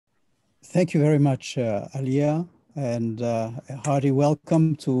Thank you very much, Alia, and a hearty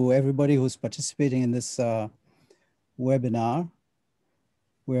welcome to everybody who's participating in this webinar.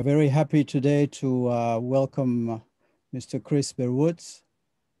 We are very happy today to welcome Mr. Kris Berwourts.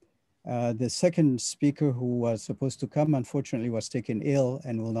 The second speaker who was supposed to come, unfortunately, was taken ill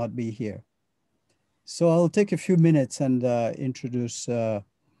and will not be here. So I'll take a few minutes and introduce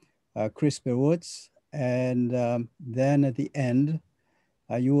Kris Berwourts, and then at the end,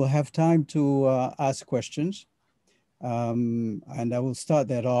 you will have time to ask questions, and I will start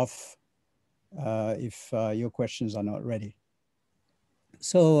that off if your questions are not ready.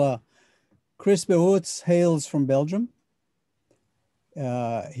 So Kris Berwourts hails from Belgium.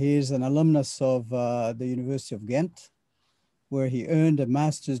 He is an alumnus of the University of Ghent, where he earned a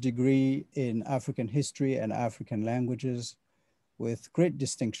master's degree in African history and African languages with great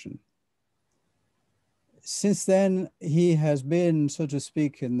distinction. Since then, he has been, so to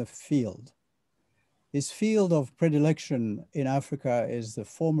speak, in the field. His field of predilection in Africa is the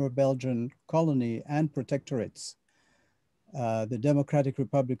former Belgian colony and protectorates, the Democratic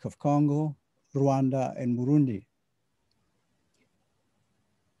Republic of Congo, Rwanda, and Burundi.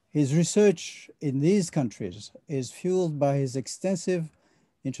 His research in these countries is fueled by his extensive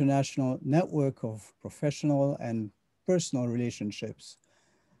international network of professional and personal relationships,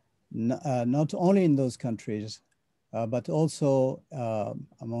 not only in those countries, but also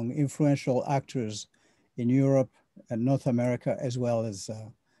among influential actors in Europe and North America, as well as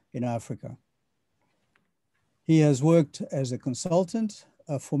in Africa. He has worked as a consultant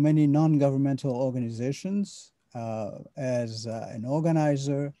for many non-governmental organizations, as an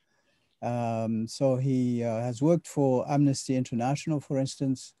organizer. So he has worked for Amnesty International, for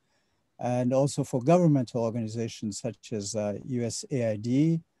instance, and also for governmental organizations such as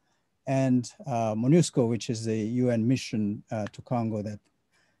USAID, and MONUSCO, which is the UN mission to Congo that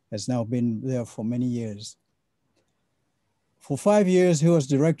has now been there for many years. For 5 years, he was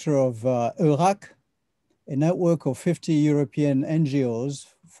director of EURAC, a network of 50 European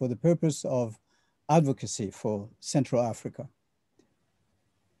NGOs for the purpose of advocacy for Central Africa.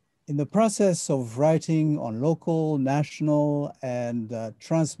 In the process of writing on local, national, and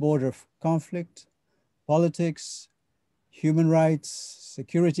trans-border conflict, politics, human rights,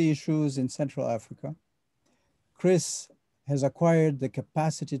 security issues in Central Africa, Kris has acquired the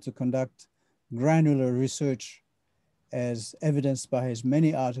capacity to conduct granular research as evidenced by his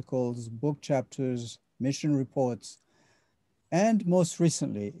many articles, book chapters, mission reports, and most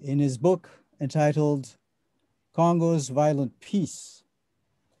recently in his book entitled Congo's Violent Peace,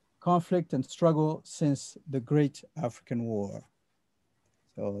 Conflict and Struggle Since the Great African War.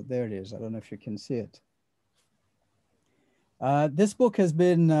 So there it is. I don't know if you can see it. This book has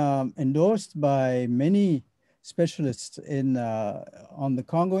been endorsed by many specialists in, on the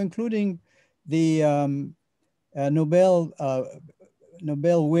Congo, including the Nobel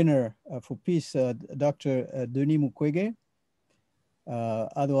winner for peace, Dr. Denis Mukwege,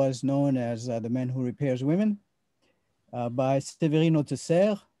 otherwise known as the man who repairs women, by Severino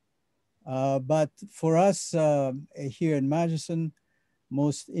Tesser. But for us here in Madison,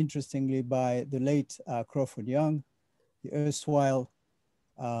 most interestingly by the late Crawford Young, the erstwhile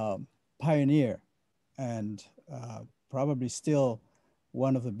pioneer and probably still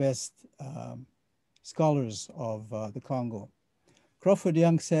one of the best scholars of the Congo. Crawford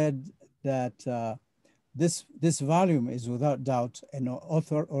Young said that this volume is without doubt an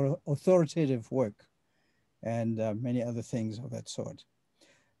authoritative work, and many other things of that sort.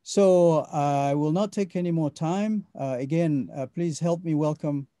 So I will not take any more time. Again, please help me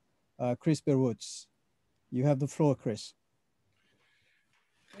welcome Kris Berwourts. You have the floor, Kris.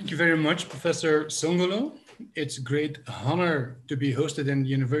 Thank you very much, Professor Songolo. It's a great honor to be hosted in the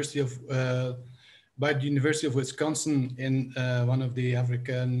University of, by the University of Wisconsin in one of the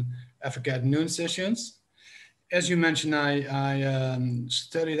Africa at Noon sessions. As you mentioned, I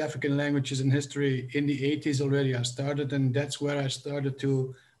studied African languages and history in the 80s already. I started, and that's where I started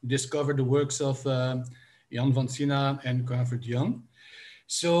to discover the works of Jan van Sina and Crawford Young.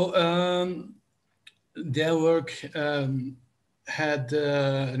 So their work had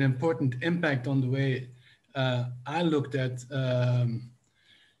an important impact on the way I looked at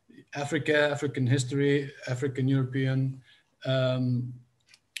Africa, African history, African-European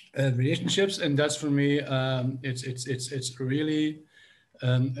relationships, and that's for me it's really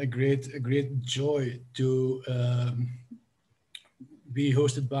a great joy to be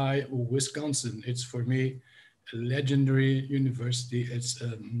hosted by Wisconsin. It's for me a legendary university. It's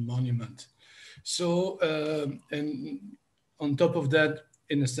a monument. So and on top of that,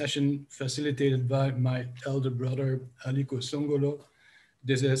 in a session facilitated by my elder brother Aliko Songolo,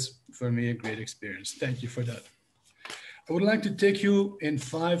 This is, for me, a great experience. Thank you for that. I would like to take you in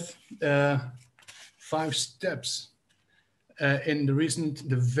five steps in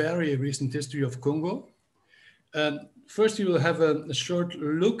the very recent history of Congo. First, we will have a short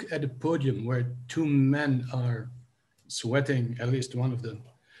look at the podium where two men are sweating, at least one of them.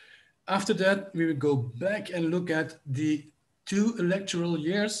 After that, we will go back and look at the 2 electoral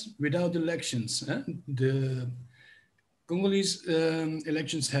years without elections. The Congolese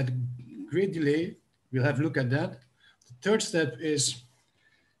elections had great delay. We'll have a look at that. The third step is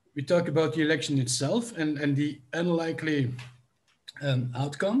we talk about the election itself and the unlikely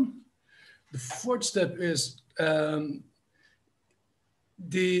outcome. The fourth step is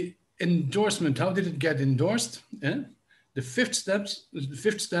the endorsement. How did it get endorsed? The fifth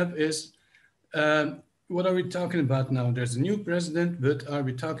step is what are we talking about now? There's a new president, but are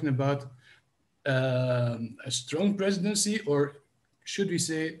we talking about a strong presidency, or should we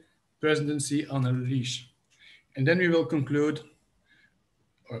say presidency on a leash? And then we will conclude,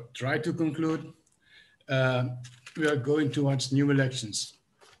 or try to conclude, we are going towards new elections.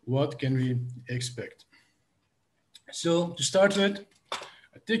 What can we expect? So to start with,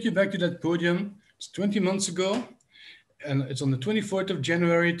 I take you back to that podium. It's 20 months ago, and it's on the 24th of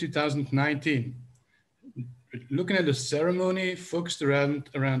January, 2019. Looking at the ceremony focused around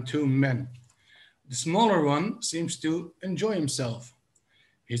 2 men. The smaller one seems to enjoy himself.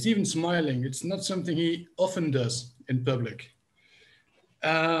 He's even smiling. It's not something he often does in public.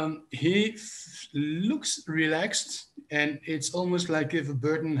 He looks relaxed, and it's almost like if a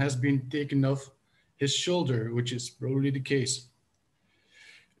burden has been taken off his shoulder, which is probably the case.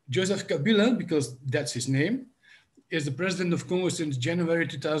 Joseph Kabila, because that's his name, is the president of Congo since January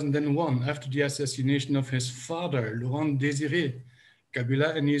 2001, after the assassination of his father, Laurent Désiré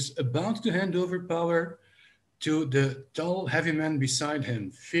Kabila, and he's about to hand over power to the tall, heavy man beside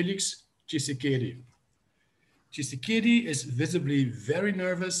him, Felix Tshisekedi. Tshisekedi is visibly very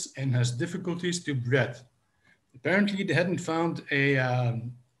nervous and has difficulties to breathe. Apparently, they hadn't found a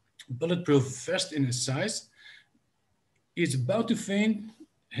bulletproof vest in his size. He's about to faint.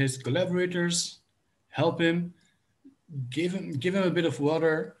 His collaborators help him, give him a bit of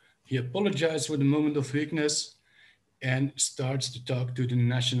water. He apologized for the moment of weakness and starts to talk to the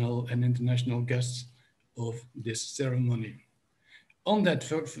national and international guests of this ceremony. On that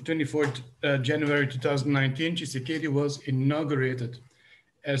 24th January 2019, Tshisekedi was inaugurated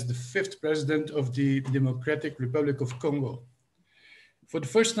as the 5th president of the Democratic Republic of Congo. For the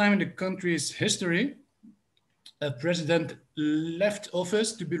first time in the country's history, a president left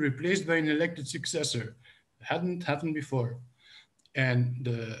office to be replaced by an elected successor. It hadn't happened before. And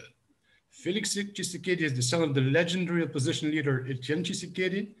Felix Tshisekedi is the son of the legendary opposition leader Etienne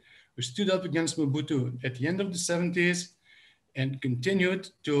Tshisekedi, who stood up against Mobutu at the end of the 70s and continued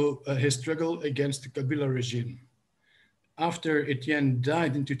to his struggle against the Kabila regime. After Etienne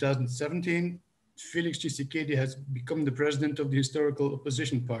died in 2017, Felix Tshisekedi has become the president of the historical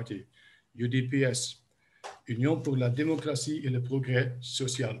opposition party, UDPS, Union pour la démocratie et le progrès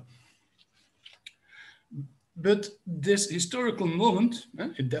social. But this historical moment,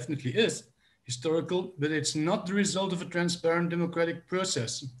 it definitely is historical, but it's not the result of a transparent democratic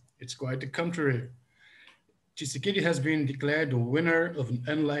process. It's quite the contrary. Tshisekedi has been declared the winner of an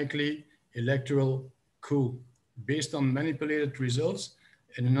unlikely electoral coup based on manipulated results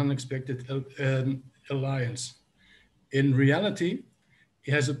and an unexpected alliance. In reality,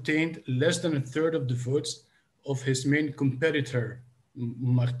 he has obtained less than a third of the votes of his main competitor,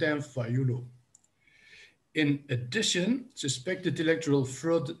 Martin Fayulu. In addition, suspected electoral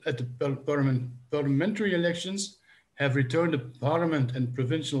fraud at the parliamentary elections have returned to parliament and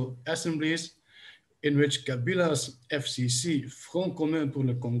provincial assemblies in which Kabila's FCC, Front Commun pour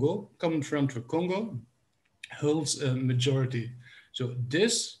le Congo, Common Front for Congo, holds a majority. So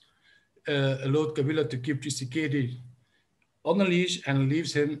this allowed Kabila to keep Tshisekedi on a leash and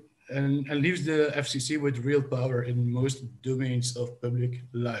leaves him and leaves the FCC with real power in most domains of public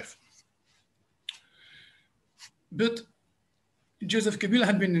life. But Joseph Kabila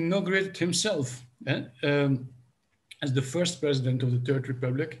had been inaugurated himself as the first president of the Third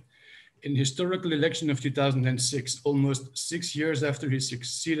Republic in the historical election of 2006, almost 6 years after he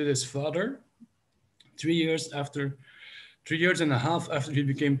succeeded his father, 3 years and a half after he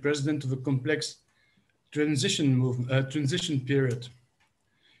became president of a complex transition period.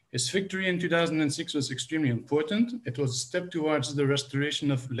 His victory in 2006 was extremely important. It was a step towards the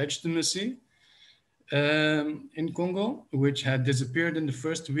restoration of legitimacy in Congo, which had disappeared in the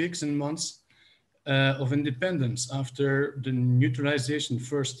first weeks and months of independence after the neutralization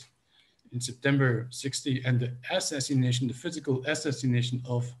first in September 60, and the assassination, the physical assassination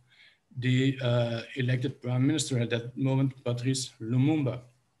of the elected prime minister at that moment, Patrice Lumumba.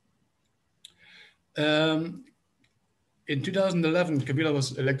 In 2011, Kabila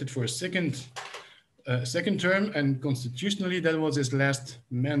was elected for a second term, and constitutionally that was his last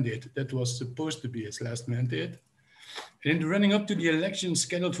mandate. That was supposed to be his last mandate. And in the running up to the election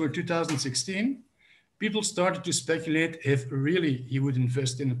scheduled for 2016, people started to speculate if really he would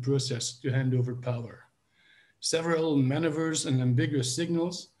invest in a process to hand over power. Several maneuvers and ambiguous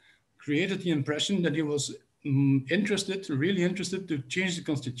signals created the impression that he was really interested to change the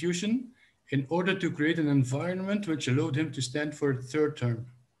constitution in order to create an environment which allowed him to stand for a third term.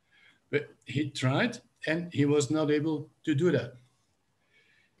 But he tried and he was not able to do that.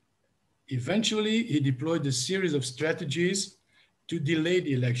 Eventually, he deployed a series of strategies to delay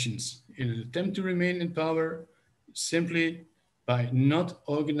the elections in an attempt to remain in power simply by not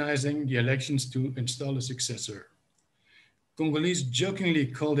organizing the elections to install a successor. Congolese jokingly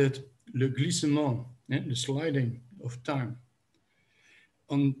called it le glissement, the sliding of time.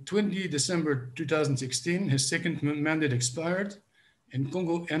 On 20 December 2016, his second mandate expired, and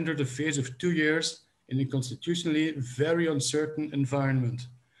Congo entered a phase of 2 years in a constitutionally very uncertain environment,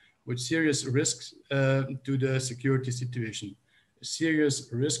 with serious risks to the security situation, a serious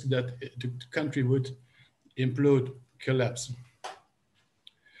risk that the country would implode, collapse.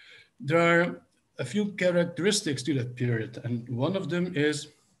 There are a few characteristics to that period, and one of them is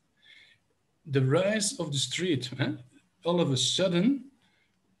the rise of the street. All of a sudden,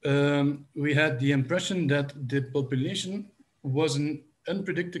 we had the impression that the population was an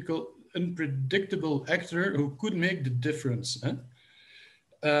unpredictable actor who could make the difference.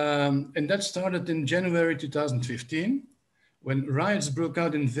 And that started in January 2015, when riots broke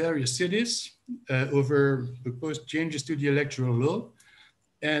out in various cities over proposed changes to the electoral law,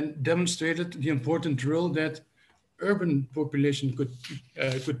 and demonstrated the important role that urban population could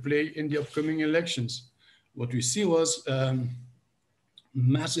play in the upcoming elections. What we see was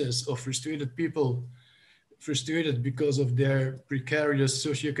masses of frustrated people, frustrated because of their precarious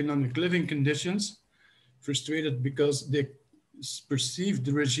socioeconomic living conditions, frustrated because they perceived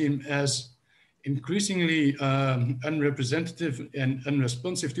the regime as increasingly unrepresentative and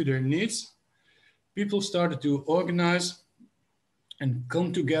unresponsive to their needs. People started to organize and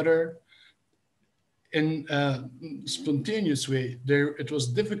come together in a spontaneous way. It was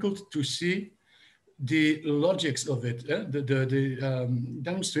difficult to see the logics of it. The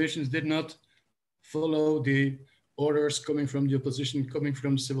demonstrations did not follow the orders coming from the opposition, coming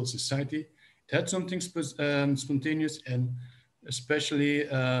from civil society. It had something spontaneous and especially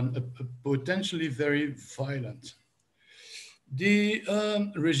potentially very violent. The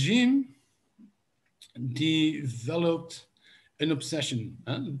regime developed an obsession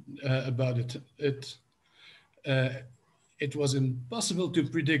about it. It was impossible to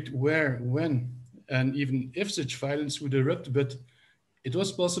predict where, when, and even if such violence would erupt, but it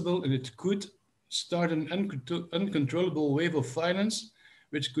was possible, and it could start an uncontrollable wave of violence,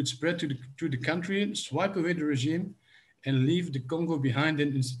 which could spread to the country, swipe away the regime, and leave the Congo behind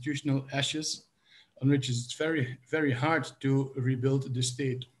in institutional ashes, on which it's very, very hard to rebuild the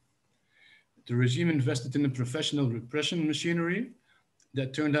state. The regime invested in a professional repression machinery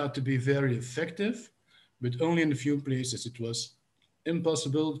that turned out to be very effective, but only in a few places. It was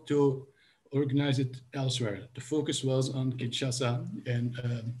impossible to organize it elsewhere. The focus was on Kinshasa and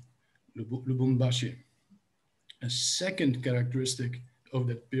Lubumbashi. A second characteristic of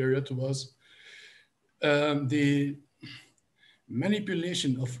that period was the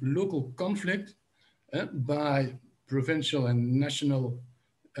manipulation of local conflict by provincial and national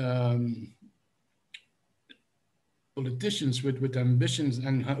politicians with ambitions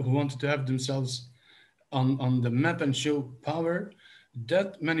and who wanted to have themselves on the map and show power.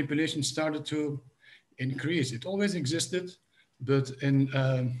 That manipulation started to increase. It always existed, but in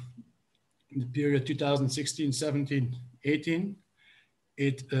the period 2016, 17, 18,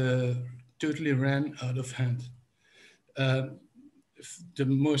 it totally ran out of hand. The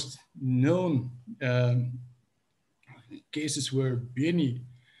most known cases were Beni,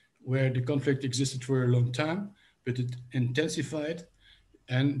 where the conflict existed for a long time, but it intensified,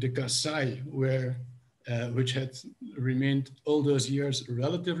 and the Kasai, which had remained all those years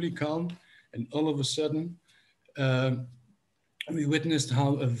relatively calm, and all of a sudden, we witnessed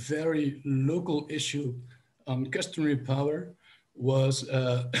how a very local issue on customary power was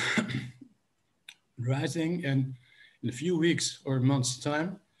rising, and in a few weeks or months'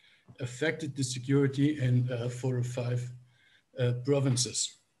 time, affected the security in 4 or 5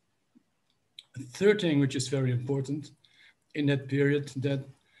 provinces. A third thing which is very important in that period, that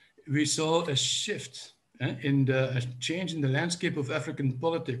we saw a shift a change in the landscape of African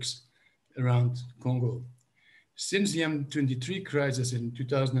politics around Congo. Since the M23 crisis in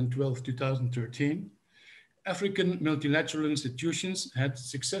 2012-2013, African multilateral institutions had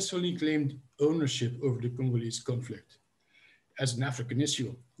successfully claimed ownership over the Congolese conflict as an African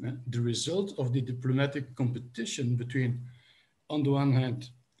issue, the result of the diplomatic competition between, on the one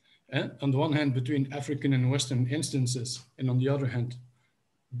hand, between African and Western instances, and on the other hand,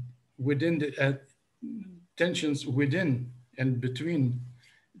 within the tensions within and between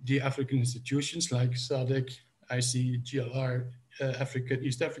the African institutions like SADC, IC, GLR,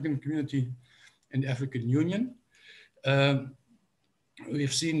 East African Community, and the African Union.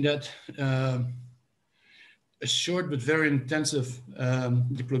 We've seen that a short but very intensive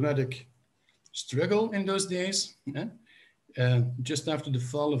diplomatic struggle in those days, just after the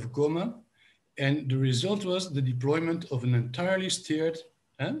fall of Goma. And the result was the deployment of an entirely steered,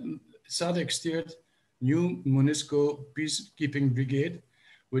 SADC-steered new MONUSCO peacekeeping brigade,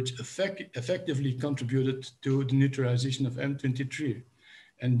 which effectively contributed to the neutralization of M23.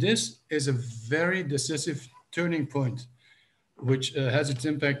 And this is a very decisive turning point, which has its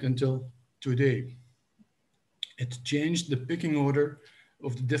impact until today. It changed the pecking order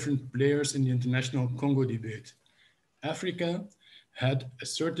of the different players in the international Congo debate. Africa had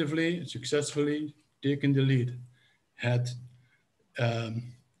assertively, successfully taken the lead, had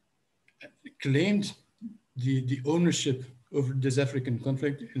claimed the ownership over this African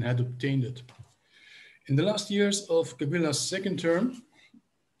conflict and had obtained it. In the last years of Kabila's second term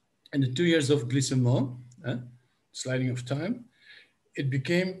and the 2 years of glissement, sliding of time, it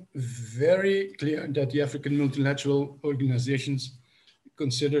became very clear that the African multilateral organizations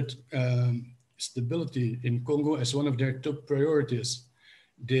considered stability in Congo as one of their top priorities.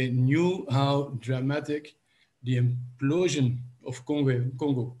 They knew how dramatic the implosion of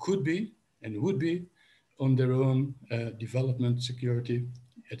Congo could be and would be on their own development, security,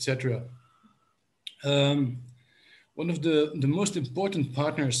 etc. One of the most important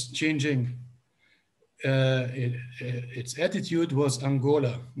partners changing its attitude was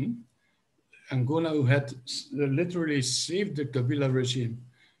Angola. Angola, who had literally saved the Kabila regime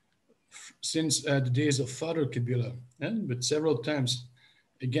since the days of Father Kabila, but several times,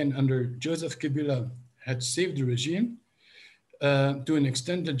 again, under Joseph Kabila, had saved the regime to an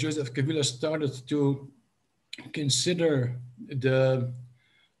extent that Joseph Kabila started to consider the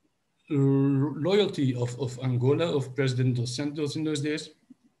loyalty of Angola, of President Dos Santos in those days,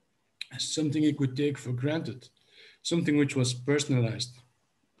 as something he could take for granted, something which was personalized.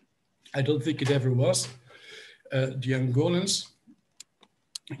 I don't think it ever was. The Angolans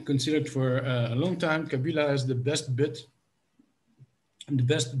considered for a long time Kabila as the best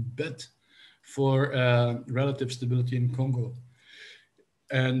bet for relative stability in Congo.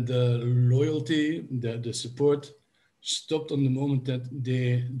 And the loyalty, the support stopped on the moment that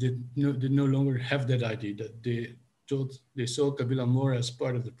they did no longer have that idea, that they saw Kabila more as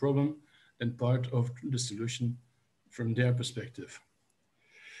part of the problem than part of the solution from their perspective.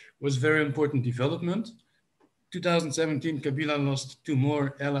 It was a very important development. 2017, Kabila lost 2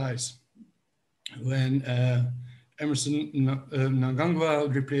 more allies when Emerson Mnangagwa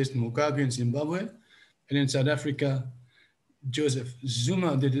replaced Mugabe in Zimbabwe, and in South Africa, Jacob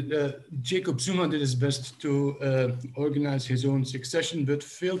Zuma did his best to organize his own succession, but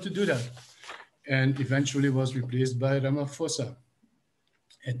failed to do that, and eventually was replaced by Ramaphosa.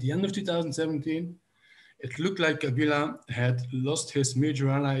 At the end of 2017, it looked like Kabila had lost his major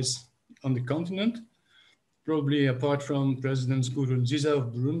allies on the continent, probably apart from Presidents Nkurunziza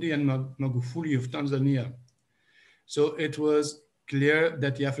of Burundi and Magufuli of Tanzania. So it was clear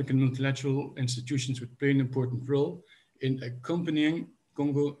that the African multilateral institutions would play an important role in accompanying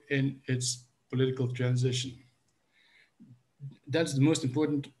Congo in its political transition. That's the most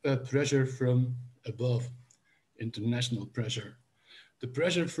important pressure from above, international pressure. The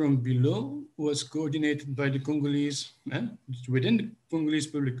pressure from below was coordinated by the Congolese, within the Congolese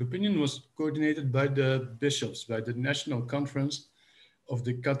public opinion was coordinated by the bishops, by the National Conference of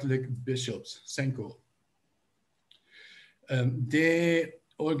the Catholic Bishops, CENCO. They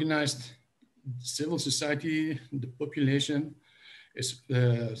organized civil society, the population.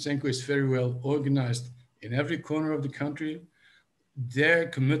 CENCO is very well organized in every corner of the country. Their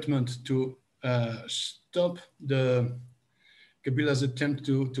commitment to stop Kabila's attempt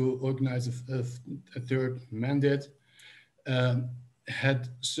to organize a third mandate had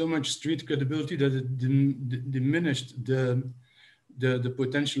so much street credibility that it diminished the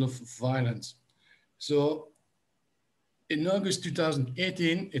potential of violence. So in August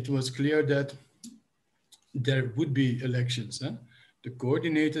 2018, it was clear that there would be elections. the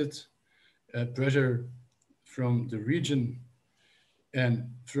coordinated pressure from the region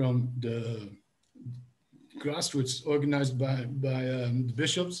and from the grassroots organized by the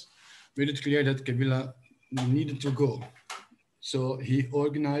bishops made it clear that Kabila needed to go. So he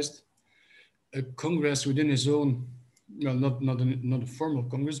organized a congress within his own, well, not a formal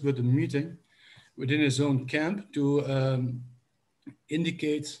congress, but a meeting within his own camp to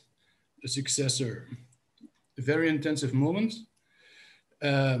indicate a successor. A very intensive moment.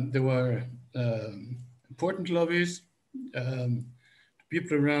 There were important lobbies.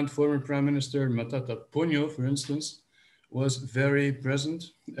 People around former Prime Minister Matata Ponyo, for instance, was very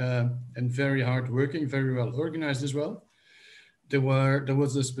present and very hardworking, very well organized as well. There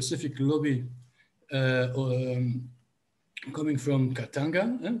was a specific lobby coming from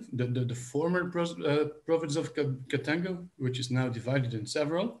Katanga, the former province of Katanga, which is now divided in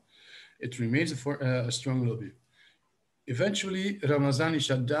several. It remains a strong lobby. Eventually, Ramazani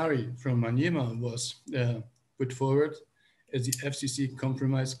Shadari from Maniema was put forward as the FCC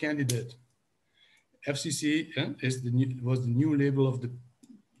compromise candidate. FCC was the new label of the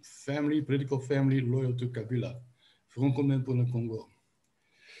political family loyal to Kabila, Front Commun pour le Congo.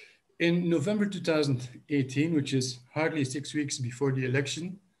 In November 2018, which is hardly 6 weeks before the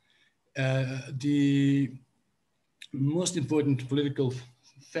election, the most important political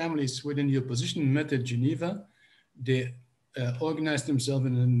families within the opposition met at Geneva. They organized themselves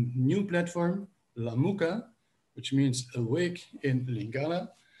in a new platform, Lamuka, which means awake in Lingala,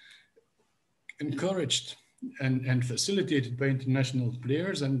 encouraged and facilitated by international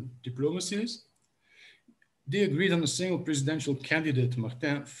players and diplomacies. They agreed on a single presidential candidate,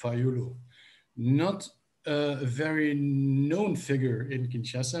 Martin Fayulu, not a very known figure in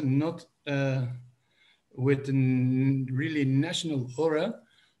Kinshasa, not with a really national aura,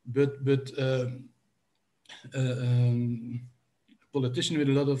 but a politician with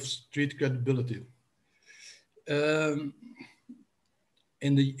a lot of street credibility. In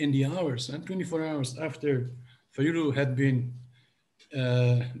the hours, 24 hours after Fayulu had been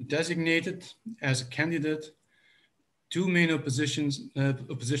designated as a candidate, two main opposition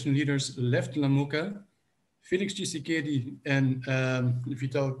leaders left Lamuka. Felix Tshisekedi and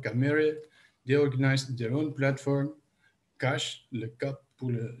Vital Kamerhe, they organized their own platform, Cache le Cap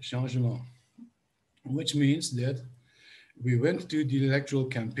pour le Changement, which means that we went to the electoral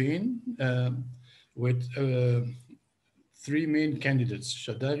campaign with three main candidates,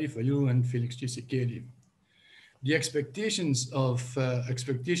 Shadari, Fayulu, and Felix Tshisekedi. The expectation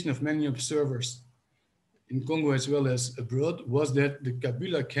of many observers in Congo as well as abroad was that the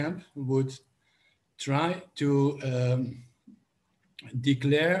Kabila camp would try to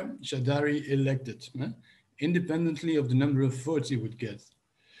declare Shadari elected, independently of the number of votes he would get.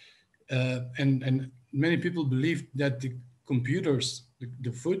 And many people believed that the computers, the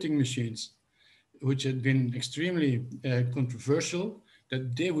voting machines, which had been extremely controversial,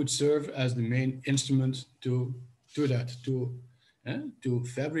 that they would serve as the main instrument to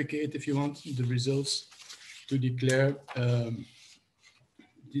fabricate, if you want, the results, to declare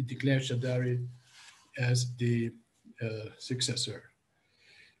Shadari as the successor.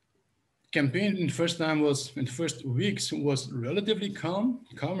 Campaign in the first weeks was relatively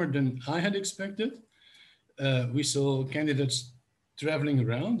calmer than I had expected. We saw candidates traveling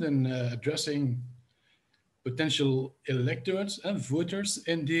around and addressing potential electorates and voters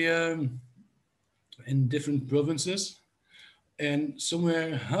in different provinces. And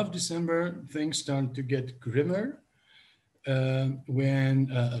somewhere half December, things started to get grimmer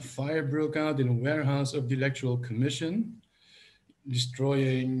when a fire broke out in a warehouse of the Electoral Commission,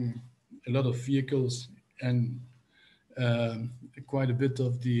 destroying a lot of vehicles and quite a bit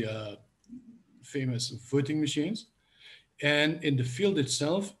of the famous voting machines. And in the field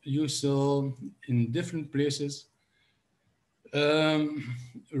itself, you saw in different places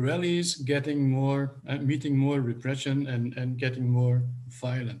rallies getting more, meeting more repression and getting more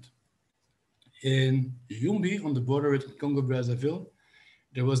violent. In Yumbi, on the border with Congo-Brazzaville,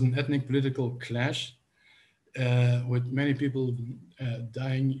 there was an ethnic political clash with many people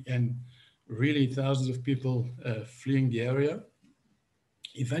dying and really thousands of people fleeing the area.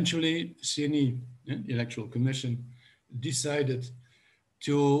 Eventually, CNE, the Electoral Commission, decided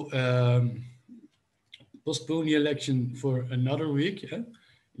to postpone the election for another week.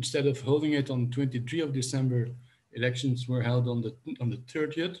 Instead of holding it on 23 of December, elections were held on the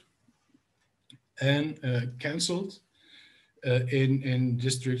 30th and cancelled in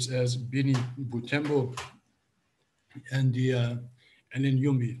districts as Bini, Butembo, and in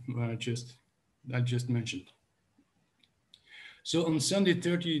Yumbi, where I just mentioned. So on Sunday,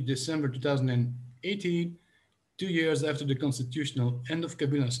 30 December 2018, 2 years after the constitutional end of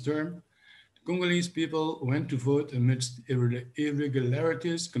Kabila's term, Congolese people went to vote amidst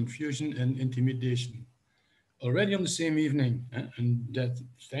irregularities, confusion, and intimidation. Already on the same evening, and that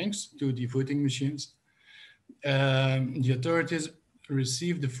thanks to the voting machines, the authorities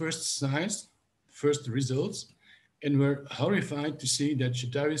received the first results, and were horrified to see that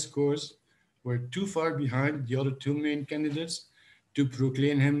Shadari's scores were too far behind the other two main candidates to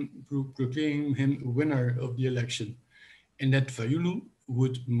proclaim him winner of the election, and that Fayulu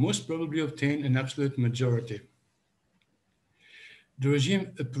would most probably obtain an absolute majority. The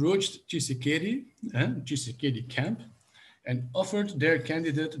regime approached Tshisekedi camp, and offered their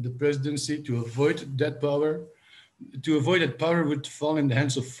candidate the presidency to avoid that power would fall in the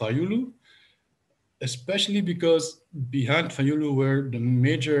hands of Fayulu, especially because behind Fayulu were the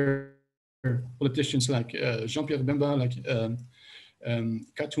major politicians like Jean-Pierre Bemba, like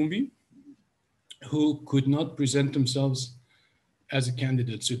Katumbi, who could not present themselves as a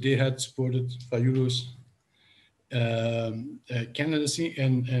candidate. So they had supported Fayulu's candidacy,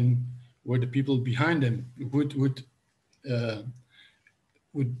 and were the people behind them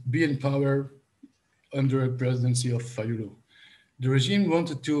would be in power under a presidency of Fayulu. The regime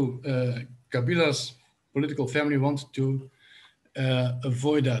wanted to, Kabila's political family wanted to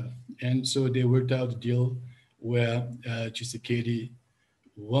avoid that. And so they worked out a deal where Tshisekedi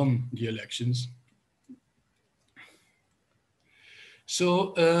won the elections.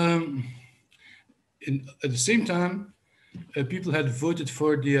 So at the same time, people had voted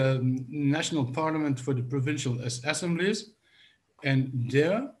for the national parliament, for the provincial assemblies, and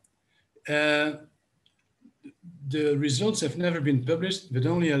there the results have never been published, but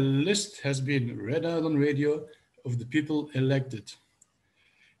only a list has been read out on radio of the people elected.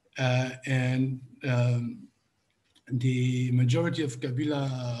 The majority of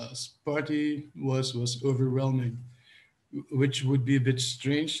Kabila's party was overwhelming, which would be a bit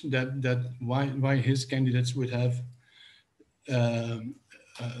strange that why his candidates would have an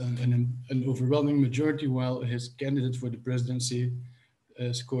overwhelming majority while his candidate for the presidency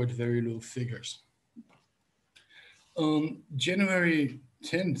scored very low figures. On January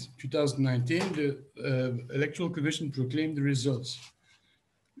 10th, 2019, the Electoral Commission proclaimed the results.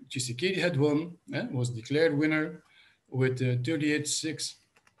 Tshisekedi had won, was declared winner with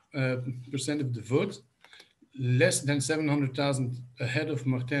 38.6% of the vote, less than 700,000 ahead of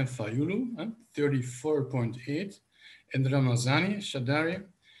Martin Fayulu, 34.8, and Ramazani Shadari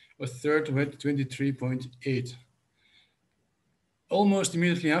was third with 23.8. Almost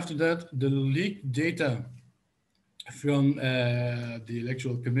immediately after that, the leaked data from the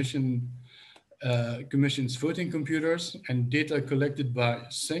Electoral Commission's voting computers and data collected by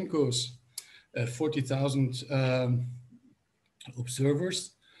Senko's 40,000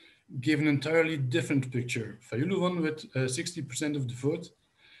 observers gave an entirely different picture. Fayulu won with 60% of the vote,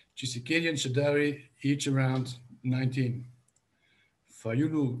 Tshisekedi and Shadari each around 19.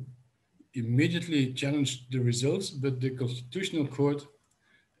 Fayulu immediately challenged the results, but the Constitutional Court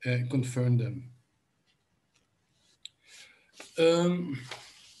confirmed them.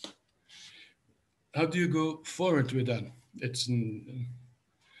 How do you go forward with that? It's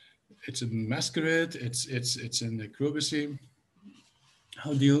a masquerade. It's an acrobacy.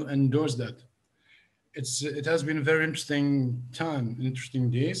 How do you endorse that? It has been a very interesting time,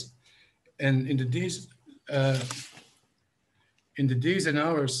 interesting days, and in the days and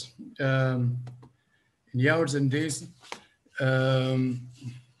hours, in the hours and days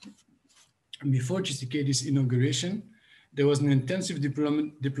before Tshisekedi's inauguration, there was an intensive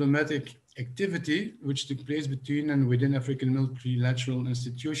diplomatic activity which took place between and within African multilateral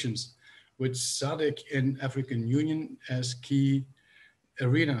institutions, with SADC and African Union as key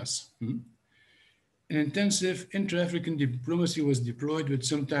arenas. An intensive intra-African diplomacy was deployed with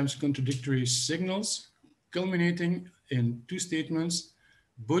sometimes contradictory signals, culminating in two statements,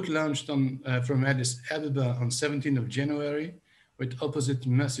 both launched from Addis Ababa on 17th of January with opposite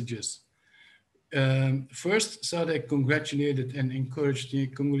messages. First, SADC congratulated and encouraged the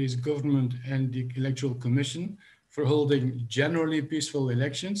Congolese government and the Electoral Commission for holding generally peaceful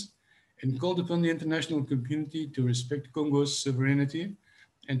elections, and called upon the international community to respect Congo's sovereignty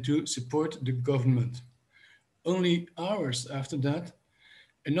and to support the government. Only hours after that,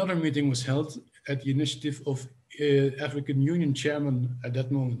 another meeting was held at the initiative of African Union chairman at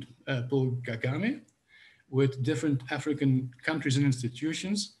that moment, Paul Kagame, with different African countries and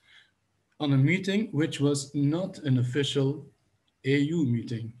institutions, on a meeting which was not an official AU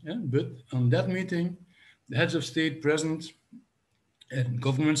meeting. But on that meeting, the heads of state present and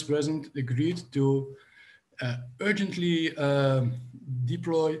governments present agreed to urgently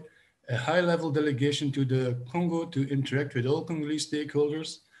deploy a high-level delegation to the Congo to interact with all Congolese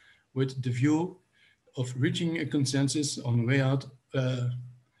stakeholders with the view of reaching a consensus on the way out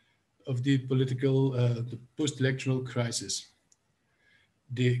of the the post-electoral crisis.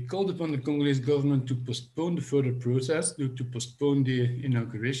 They called upon the Congolese government to postpone the further process, to postpone the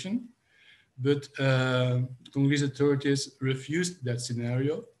inauguration, but Congolese authorities refused that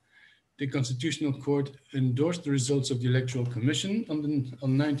scenario. The Constitutional Court endorsed the results of the Electoral Commission on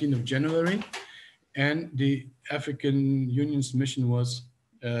 19th of January, and the African Union's mission was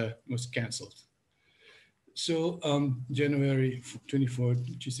cancelled. So on January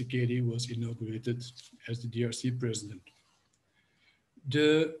 24th, Tshisekedi was inaugurated as the DRC president.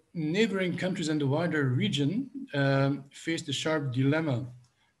 The neighboring countries and the wider region faced a sharp dilemma.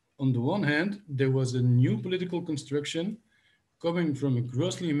 On the one hand, there was a new political construction coming from a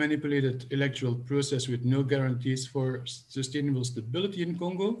grossly manipulated electoral process with no guarantees for sustainable stability in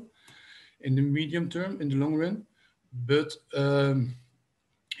Congo in the medium term, in the long run. But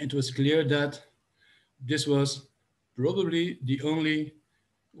it was clear that this was probably the only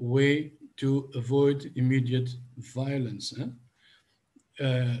way to avoid immediate violence.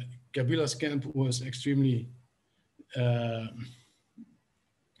 Kabila's camp was extremely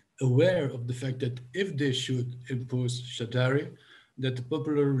aware of the fact that if they should impose Shadari, that the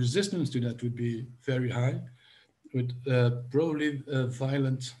popular resistance to that would be very high, with probably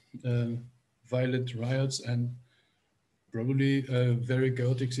violent riots and probably very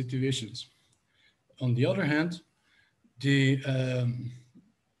chaotic situations. On the other hand, it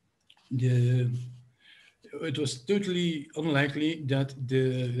was totally unlikely that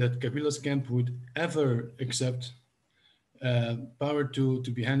Kabila's camp would ever accept power to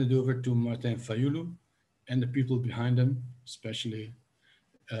be handed over to Martin Fayulu and the people behind him, especially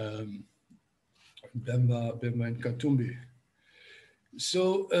Bemba and Katumbi.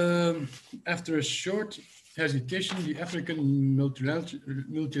 So after a short hesitation, the African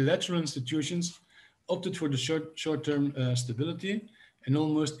multilateral institutions opted for the short-term stability, and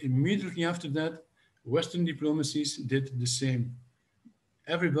almost immediately after that, Western diplomacies did the same.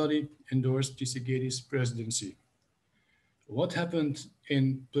 Everybody endorsed Tshisekedi's presidency. What happened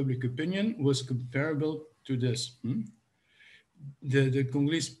in public opinion was comparable to this. The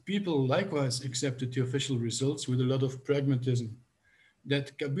Congolese people likewise accepted the official results with a lot of pragmatism.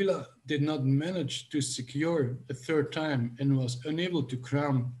 That Kabila did not manage to secure a third time and was unable to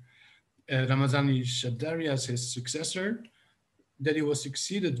crown Ramazani Shadari as his successor, that he was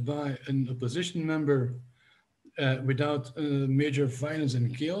succeeded by an opposition member without major violence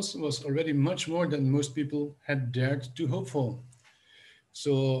and chaos was already much more than most people had dared to hope for.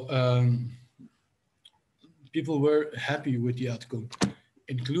 So people were happy with the outcome,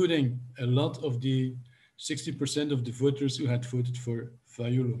 including a lot of the 60% of the voters who had voted for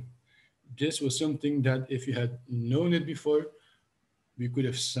Fayulu. This was something that if you had known it before, we could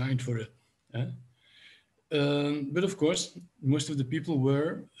have signed for it. But of course, most of the people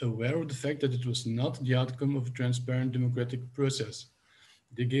were aware of the fact that it was not the outcome of a transparent democratic process.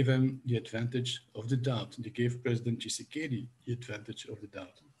 They gave him the advantage of the doubt. They gave President Tshisekedi the advantage of the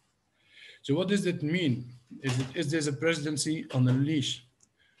doubt. So what does that mean? Is this a presidency on a leash?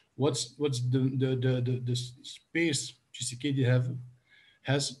 What's the space Tshisekedi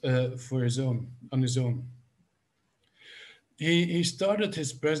has on his own? He started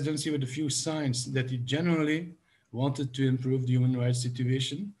his presidency with a few signs that he genuinely wanted to improve the human rights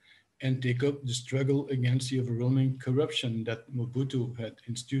situation and take up the struggle against the overwhelming corruption that Mobutu had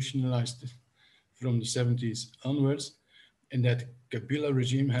institutionalized from the 70s onwards, and that Kabila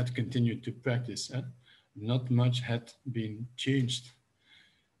regime had continued to practice. Not much had been changed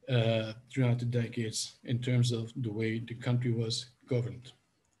throughout the decades in terms of the way the country was governed.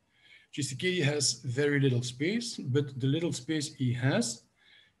 Tshisekedi has very little space, but the little space he has,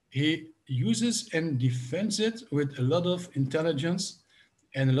 he uses and defends it with a lot of intelligence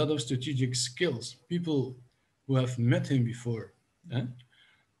and a lot of strategic skills. People who have met him before,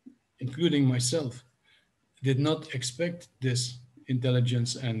 including myself, did not expect this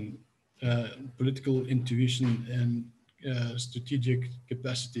intelligence and political intuition and strategic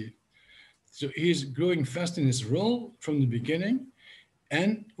capacity. So he's growing fast in his role from the beginning,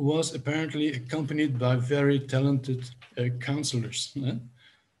 and was apparently accompanied by very talented counselors.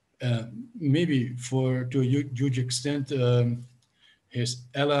 Maybe to a huge extent, his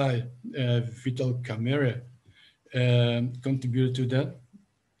ally, Vital Kamerhe, contributed to that.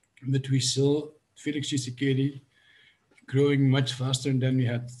 But we saw Felix Tshisekedi growing much faster than we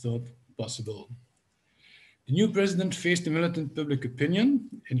had thought possible. The new president faced a militant public opinion,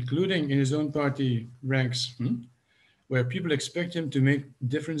 including in his own party ranks, where people expect him to make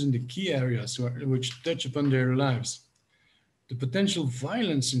difference in the key areas which touch upon their lives. The potential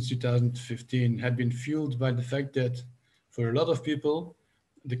violence since 2015 had been fueled by the fact that for a lot of people,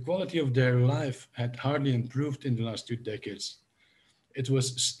 the quality of their life had hardly improved in the last 2 decades. It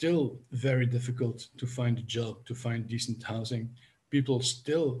was still very difficult to find a job, to find decent housing. People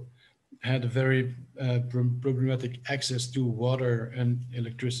still had a very problematic access to water and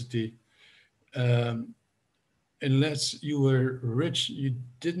electricity. Um, Unless you were rich, you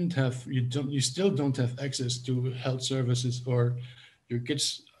still don't have access to health services, or your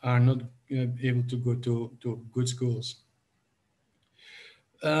kids are not able to go to good schools.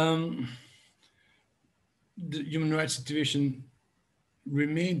 Um, the human rights situation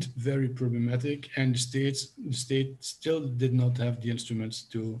remained very problematic, and the state still did not have the instruments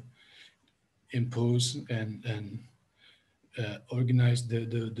to impose and organize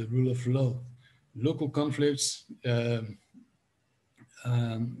the rule of law. Local conflicts are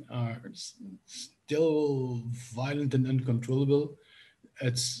still violent and uncontrollable.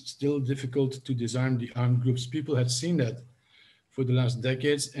 It's still difficult to disarm the armed groups. People had seen that for the last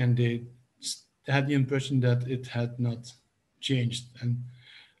decades, and they had the impression that it had not changed. And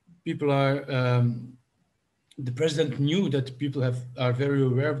people are, the president knew that people are very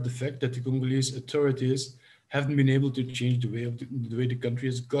aware of the fact that the Congolese authorities haven't been able to change the way the country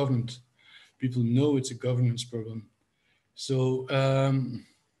is governed. People know it's a governance problem. So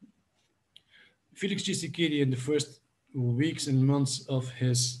Felix Tshisekedi, in the first weeks and months of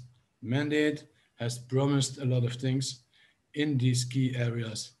his mandate, has promised a lot of things in these key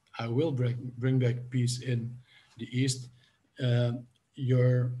areas. I will bring back peace in the East.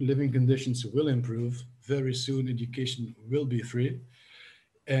 Your living conditions will improve. Very soon, education will be free.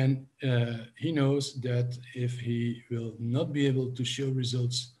 And he knows that if he will not be able to show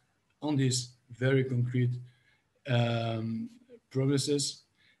results on these very concrete promises,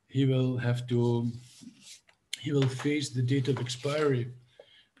 he will face the date of expiry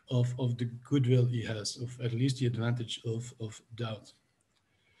of the goodwill he has, of at least the advantage of doubt.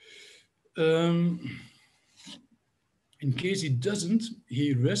 In case he doesn't,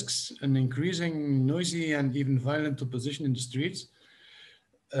 he risks an increasing noisy and even violent opposition in the streets,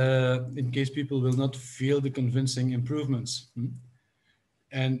 in case people will not feel the convincing improvements.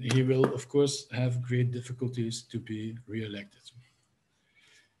 And he will, of course, have great difficulties to be re-elected.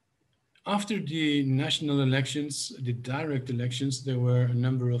 After the national elections, the direct elections, there were a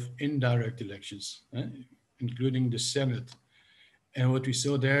number of indirect elections, including the Senate. And what we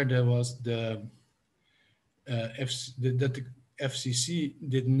saw there was that the FCC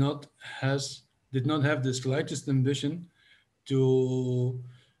did not have the slightest ambition to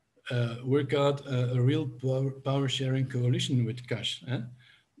work out a real power sharing coalition with Kash.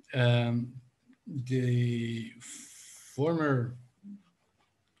 The former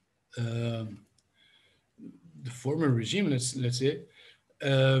regime, let's say,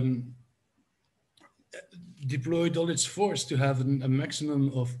 deployed all its force to have a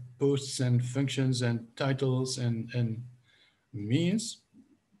maximum of posts and functions and titles and means.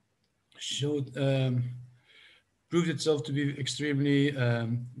 Proved itself to be extremely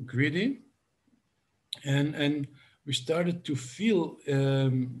greedy, and we started to feel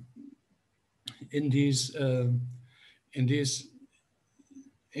in these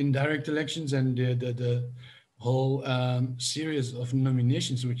indirect elections and the whole series of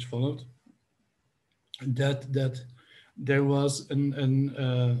nominations which followed, that there was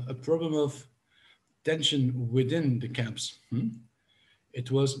a problem of tension within the camps.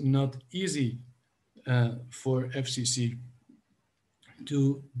 It was not easy for FCC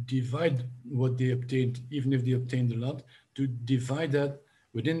to divide what they obtained, even if they obtained a lot, to divide that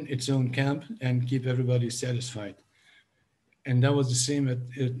within its own camp and keep everybody satisfied. And that was the same with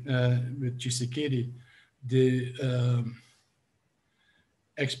Tshisekedi. The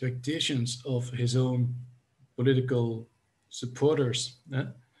expectations of his own political supporters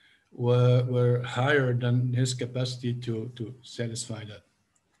were higher than his capacity to satisfy that.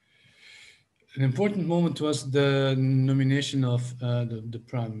 An important moment was the nomination of the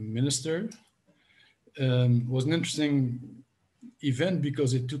prime minister. Was an interesting event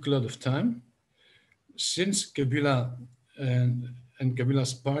because it took a lot of time. Since Kabila and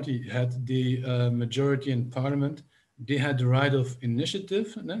Kabila's party had the majority in parliament, they had the right of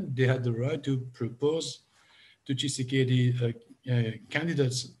initiative, and they had the right to propose to Tshisekedi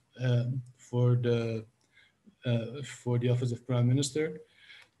candidates for the office of prime minister.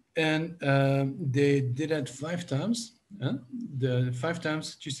 And they did that 5 times. The 5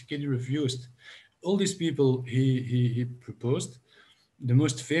 times Tshisekedi refused. All these people he proposed. The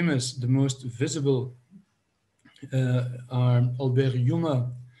most famous, the most visible are Albert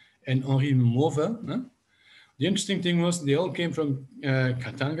Yuma and Henri Mauve. The interesting thing was they all came from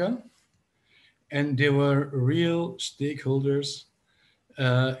Katanga, and they were real stakeholders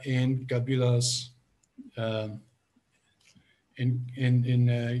in Kabila's um, in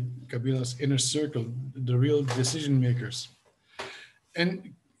Kabila's inner circle, the real decision makers.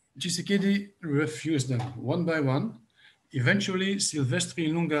 And Tshisekedi refused them one by one. Eventually, Silvestre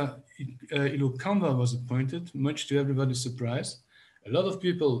Ilunga Ilukamba was appointed, much to everybody's surprise. A lot of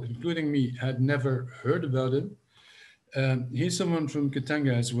people, including me, had never heard about him. He's someone from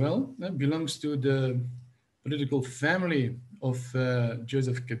Katanga as well, belongs to the political family of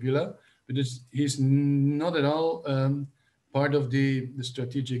Joseph Kabila, but he's not at all part of the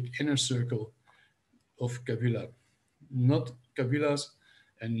strategic inner circle of Kabila, not Kabila's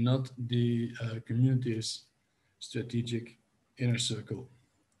and not the community's strategic inner circle.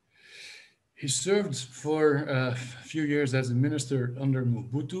 He served for a few years as a minister under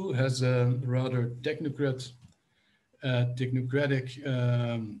Mobutu, has a rather technocratic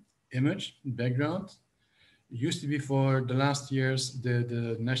image, background. Used to be for the last years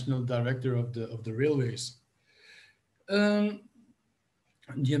the national director of the railways. Um,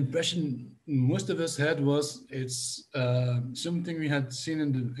 the impression most of us had was it's something we had seen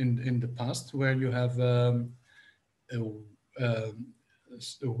in the past, where you have a, uh,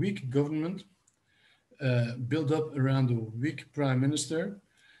 a weak government built up around a weak prime minister,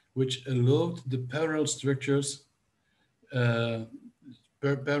 which allowed the parallel structures, uh,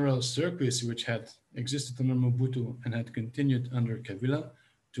 parallel circuits which had existed under Mobutu and had continued under Kabila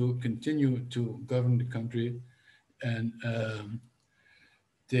to continue to govern the country and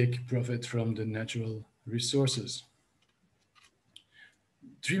take profit from the natural resources.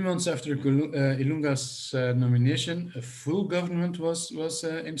 3 months after Ilunga's nomination, a full government was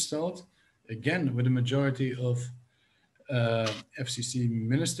installed, again with a majority of FCC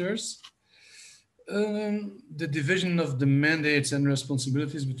ministers. The division of the mandates and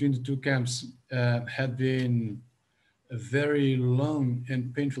responsibilities between the two camps had been a very long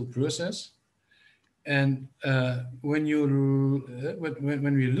and painful process. And when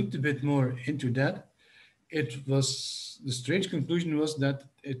we looked a bit more into that, it was the strange conclusion was that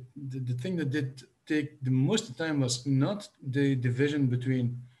the thing that did take the most time was not the division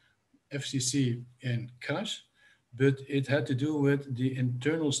between FCC and Kash, but it had to do with the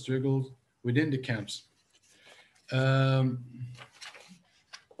internal struggle within the camps. Um,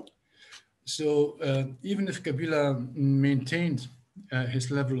 Even if Kabila maintained his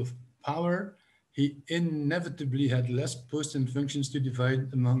level of power, he inevitably had less posts and functions to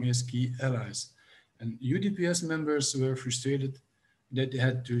divide among his key allies. And UDPS members were frustrated that they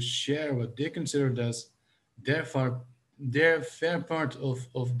had to share what they considered as their, their fair part of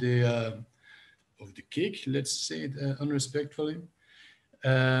the cake, let's say it unrespectfully,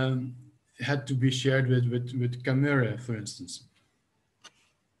 had to be shared with Kamere, for instance.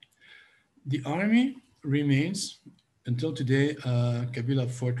 The army remains, until today, a Kabila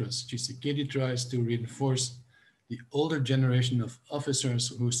fortress. Tshisekedi tries to reinforce the older generation of officers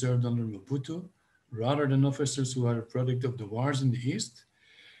who served under Mobutu, rather than officers who are a product of the wars in the East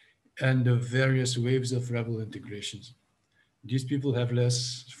and the various waves of rebel integrations. These people have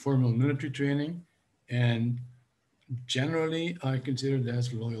less formal military training and generally are considered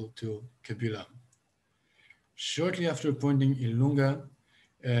as loyal to Kabila. Shortly after appointing Ilunga,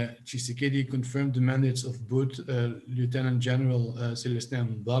 Tshisekedi confirmed the mandates of both Lieutenant General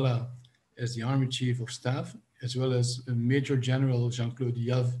Celestin Mbala as the Army Chief of Staff, as well as Major General Jean-Claude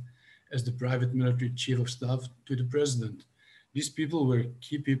Yav as the private military Chief of Staff to the President. These people were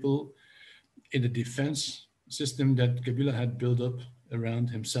key people in the defense system that Kabila had built up around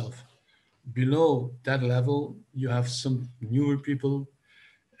himself. Below that level, you have some newer people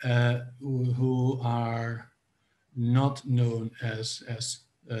who are not known as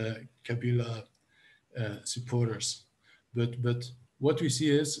Kabila supporters. But what we see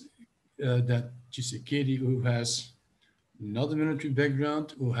is that Tshisekedi, who has not a military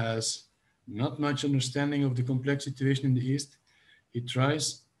background, who has not much understanding of the complex situation in the East, he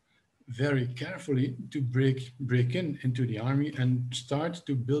tries very carefully to break into the army and start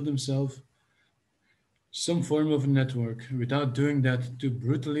to build himself some form of a network without doing that too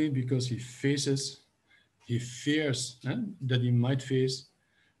brutally, because he fears that he might face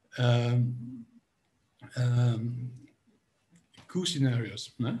um, um, coup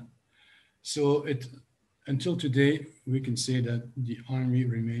scenarios. So until today, we can say that the army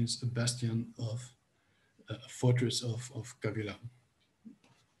remains a bastion of a fortress of Kabila.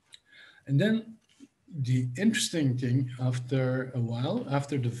 And then the interesting thing, after a while,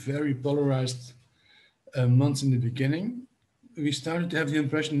 after the very polarized months in the beginning, we started to have the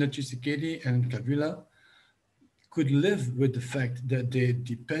impression that Tshisekedi and Kabila could live with the fact that they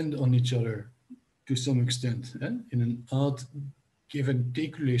depend on each other to some extent, in an odd give and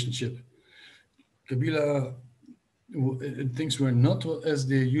take relationship. Kabila, things were not as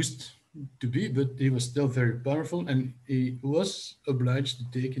they used to be, but he was still very powerful, and he was obliged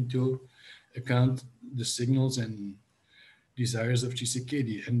to take into account the signals and desires of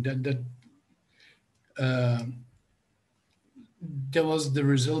Tshisekedi, and uh, that was the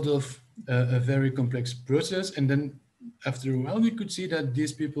result of a very complex process. And then after a while, we could see that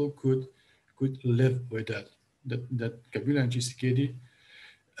these people could live with that Kabila and Tshisekedi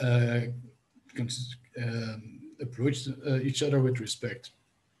uh, approached each other with respect.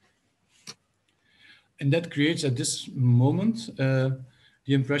 And that creates at this moment the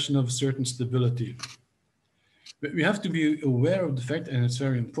impression of certain stability. But we have to be aware of the fact, and it's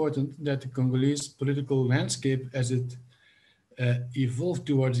very important, that the Congolese political landscape as it evolved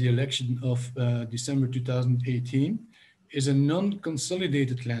towards the election of December 2018 is a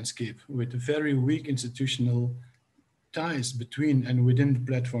non-consolidated landscape with very weak institutional ties between and within the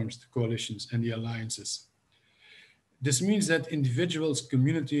platforms, the coalitions, and the alliances. This means that individuals,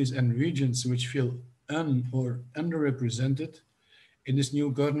 communities, and regions which feel or underrepresented in this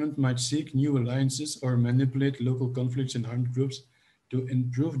new government might seek new alliances or manipulate local conflicts and armed groups to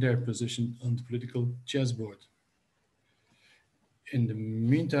improve their position on the political chessboard. In the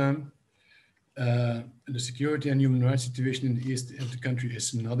meantime, the security and human rights situation in the east of the country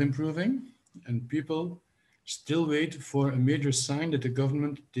is not improving, and people still wait for a major sign that the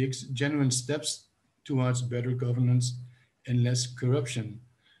government takes genuine steps towards better governance and less corruption.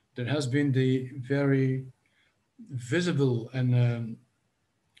 There has been the very visible and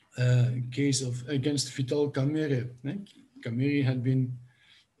case of against Vital Kamerhe. Kamerhe had been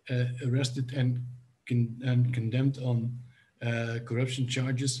arrested and condemned on corruption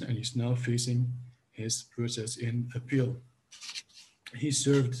charges, and he's now facing his process in appeal. He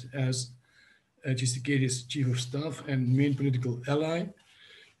served as Tshisekedi's chief of staff and main political ally.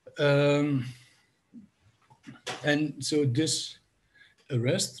 And so this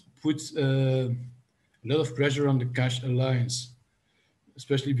arrest puts a lot of pressure on the Cash Alliance,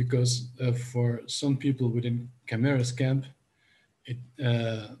 especially because for some people within Kamerhe's camp,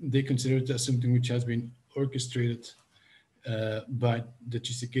 they consider it as something which has been orchestrated by the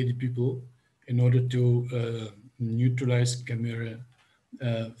Tshisekedi people in order to neutralize Kamerhe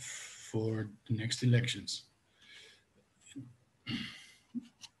for the next elections.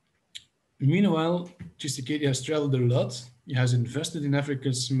 Meanwhile, Tshisekedi has traveled a lot. He has invested in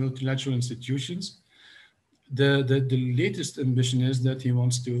Africa's multilateral institutions. The latest ambition is that he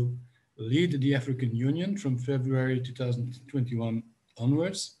wants to lead the African Union from February 2021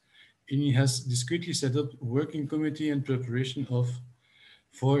 onwards. And he has discreetly set up a working committee in preparation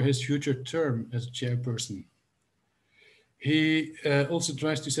for his future term as chairperson. He also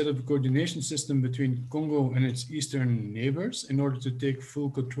tries to set up a coordination system between Congo and its eastern neighbors in order to take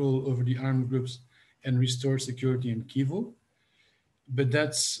full control over the armed groups and restore security in Kivu. But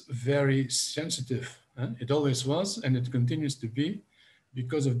that's very sensitive. It always was, and it continues to be,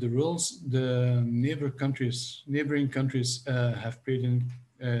 because of the roles the neighboring countries have played in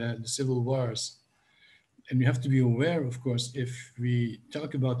the civil wars. And we have to be aware, of course, if we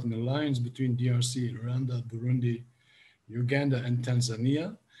talk about an alliance between DRC, Rwanda, Burundi, Uganda, and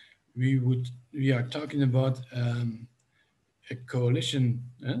Tanzania, we are talking about a coalition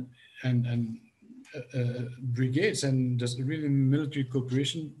and brigades, and there's really military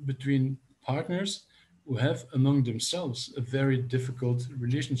cooperation between partners who have among themselves a very difficult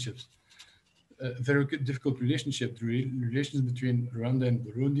relationship. The relations between Rwanda and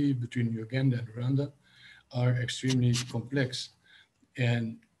Burundi, between Uganda and Rwanda, are extremely complex.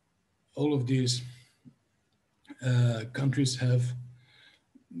 And all of these countries have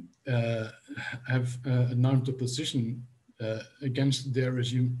an armed opposition against their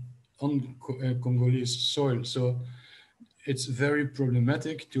regime on Congolese soil. So it's very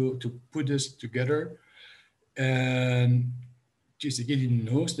problematic to put this together. And Tshisekedi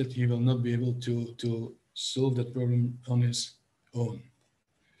knows that he will not be able to solve that problem on his own.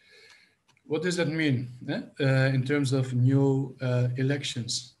 What does that mean in terms of new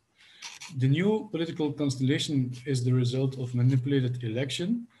elections? The new political constellation is the result of manipulated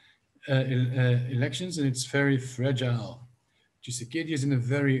elections, and it's very fragile. Tshisekedi is in a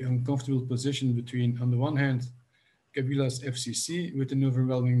very uncomfortable position between, on the one hand, Kabila's FCC with an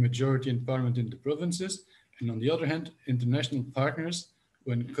overwhelming majority in parliament in the provinces, and on the other hand, international partners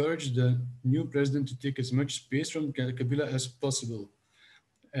who encourage the new president to take as much space from Kabila as possible.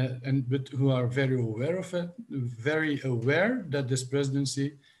 but who are very aware of it, very aware that this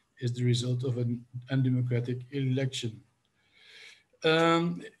presidency is the result of an undemocratic election.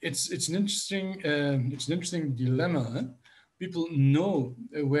 It's an interesting dilemma. Huh? People know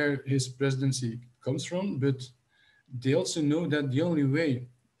where his presidency comes from, but they also know that the only way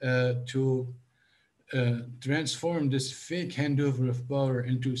to transform this fake handover of power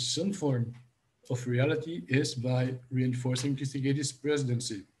into some form of reality is by reinforcing Tshisekedi's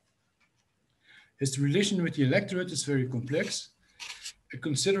presidency. His relation with the electorate is very complex. A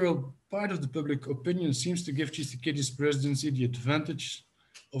considerable part of the public opinion seems to give Tshisekedi's presidency the advantage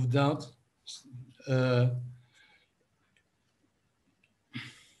of doubt,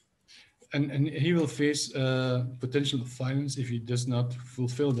 and he will face potential violence if he does not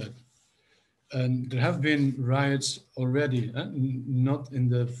fulfill that. And there have been riots already,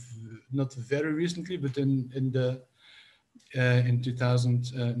 not very recently, but in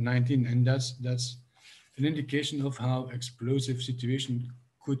 2019, and that's an indication of how explosive situation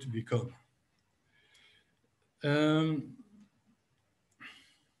could become.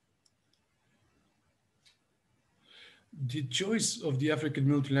 The choice of the African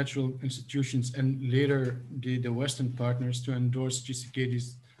multilateral institutions and later the Western partners to endorse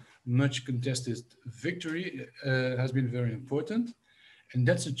Tshisekedi's much contested victory has been very important. And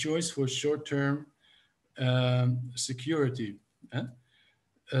that's a choice for short-term security.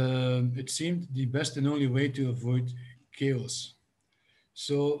 It seemed the best and only way to avoid chaos.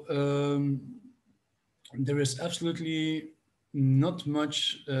 So there is absolutely not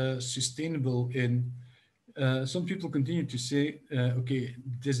much sustainable in. Some people continue to say, okay,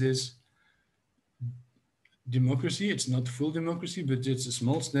 this is democracy. It's not full democracy, but it's a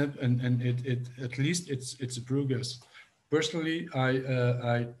small step, and it at least it's a progress. Personally,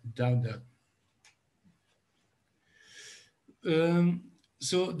 I doubt that.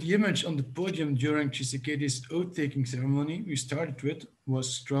 So the image on the podium during Tshisekedi's oath-taking ceremony we started with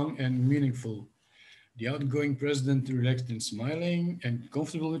was strong and meaningful. The outgoing president relaxed and smiling and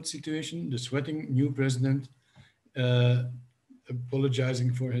comfortable with the situation, the sweating new president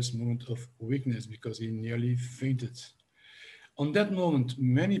apologizing for his moment of weakness because he nearly fainted. On that moment,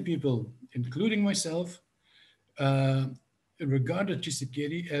 many people, including myself, regarded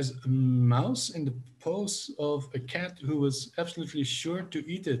Tshisekedi as a mouse in the pose of a cat who was absolutely sure to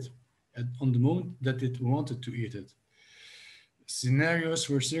eat it on the moment that it wanted to eat it. Scenarios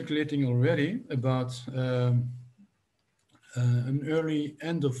were circulating already about an early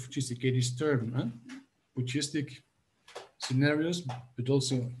end of Tshisekedi's term, putschistic scenarios, but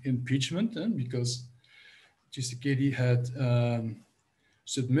also impeachment, because Tshisekedi had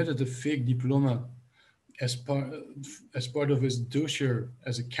submitted a fake diploma as part of his dossier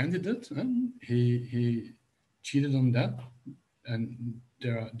as a candidate. He cheated on that, and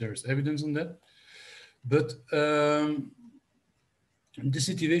there's evidence on that. But the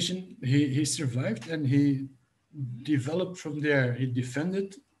situation, he survived and he developed from there. He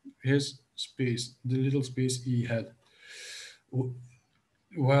defended his space, the little space he had,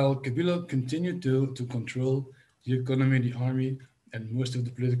 while Kabila continued to control the economy, the army, and most of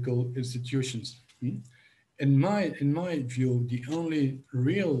the political institutions. In my view, the only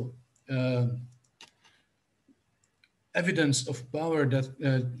real evidence of power that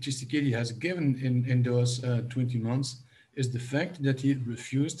Tshisekedi has given in those 20 months is the fact that he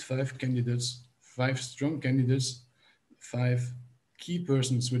refused 5 candidates, 5 strong candidates, 5 key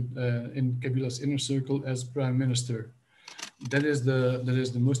persons in Kabila's inner circle as prime minister. That is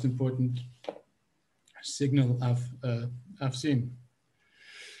the most important signal I've seen.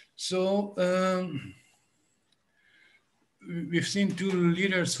 So we've seen 2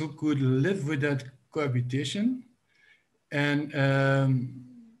 leaders who could live with that cohabitation and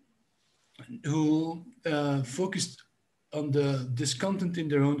who focused on the discontent in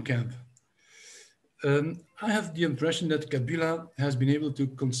their own camp. I have the impression that Kabila has been able to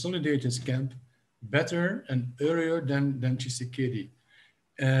consolidate his camp better and earlier than Tshisekedi.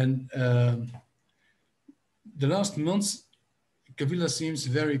 And the last months, Kabila seems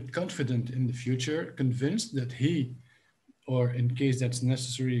very confident in the future, convinced that he, or in case that's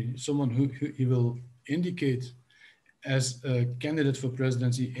necessary, someone who he will indicate as a candidate for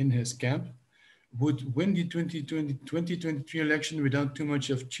presidency in his camp, would win the 2023 election without too much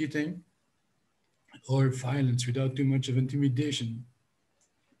of cheating or violence, without too much of intimidation.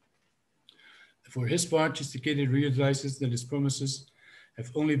 For his part, Tshisekedi realizes that his promises have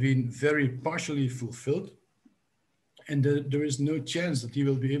only been very partially fulfilled, and that there is no chance that he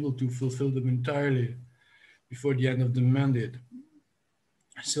will be able to fulfill them entirely before the end of the mandate.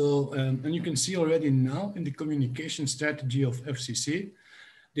 So, and you can see already now in the communication strategy of FCC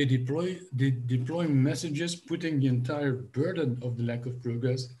They deploy messages putting the entire burden of the lack of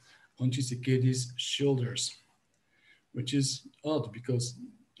progress on Tshisekedi's shoulders, which is odd because,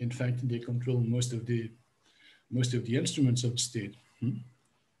 in fact, they control most of the instruments of the state.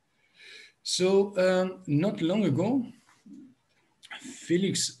 So not long ago,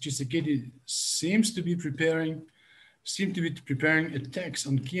 Felix Tshisekedi seemed to be preparing attacks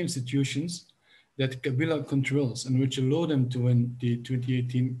on key institutions that Kabila controls and which allowed him to win the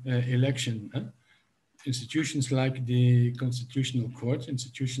 2018 election. Institutions like the Constitutional Court,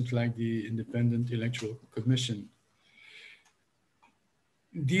 institutions like the Independent Electoral Commission.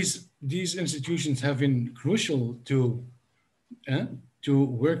 These institutions have been crucial to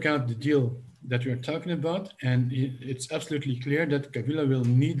work out the deal that we're talking about, and it's absolutely clear that Kabila will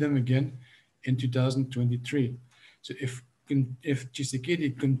need them again in 2023. So if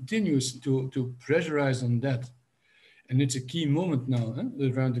Tshisekedi continues to pressurize on that, and it's a key moment now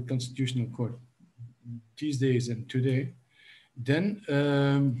around the Constitutional Court these days and today, then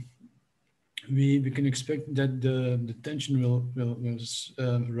we can expect that the tension will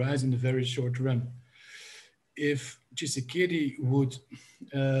rise in the very short run. If Tshisekedi would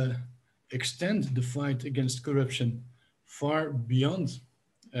extend the fight against corruption far beyond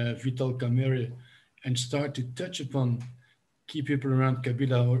Vital Kamerhe and start to touch upon key people around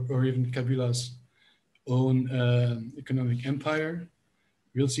Kabila or even Kabila's own economic empire,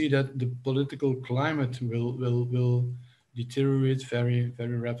 we'll see that the political climate will deteriorate very,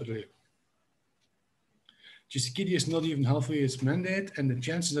 very rapidly. Tshisekedi is not even halfway his mandate, and the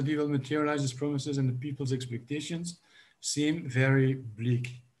chances that he will materialize his promises and the people's expectations seem very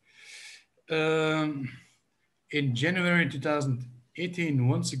bleak. In January 2019,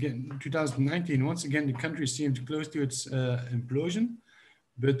 once again, the country seemed close to its implosion,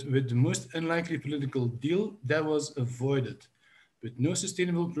 but with the most unlikely political deal that was avoided. But no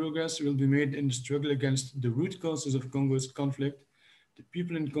sustainable progress will be made in the struggle against the root causes of Congo's conflict. The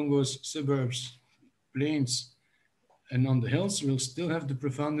people in Congo's suburbs, plains, and on the hills will still have the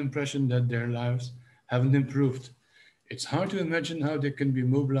profound impression that their lives haven't improved. It's hard to imagine how they can be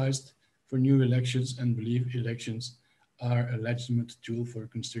mobilized for new elections and believe elections are a legitimate tool for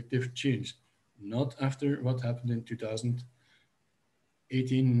constructive change, not after what happened in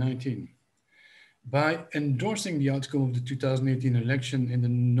 2018-19. By endorsing the outcome of the 2018 election in the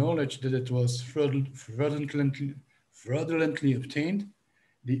knowledge that it was fraudulently obtained,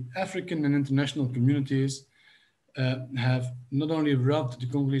 the African and international communities have not only robbed the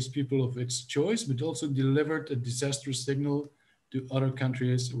Congolese people of its choice, but also delivered a disastrous signal to other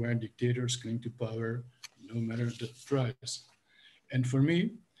countries where dictators cling to power, no matter the price. And for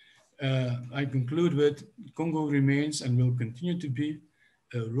me, I conclude with Congo remains and will continue to be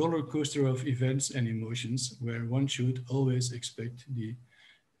a roller coaster of events and emotions where one should always expect the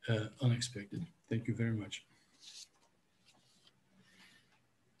unexpected. Thank you very much.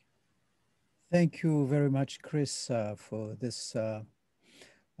 Thank you very much, Kris, for this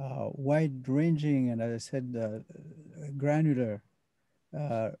wide-ranging and, as I said, granular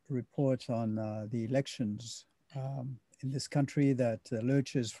report on the elections in this country that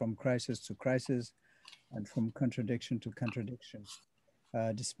lurches from crisis to crisis and from contradiction to contradiction,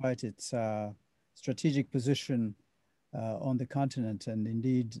 despite its strategic position on the continent and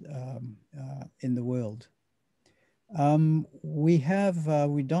indeed in the world. We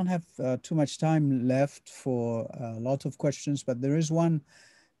don't have too much time left for a lot of questions, but there is one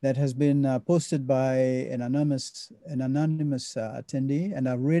that has been posted by an anonymous attendee, and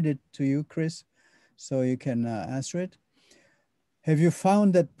I'll read it to you, Kris, so you can answer it. Have you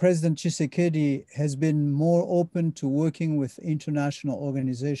found that President Tshisekedi has been more open to working with international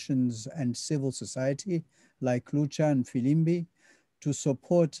organizations and civil society like Lucha and Filimbi to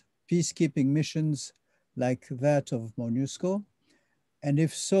support peacekeeping missions like that of MONUSCO? And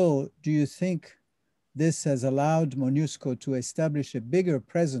if so, do you think this has allowed MONUSCO to establish a bigger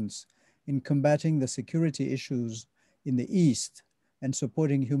presence in combating the security issues in the East and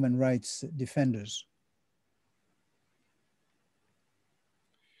supporting human rights defenders?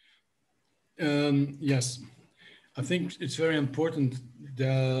 Yes, I think it's very important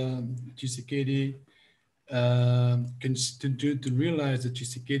that Tshisekedi to realize that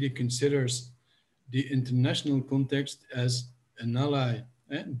Tshisekedi considers the international context as an ally.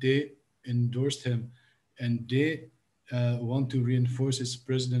 They endorsed him and they want to reinforce his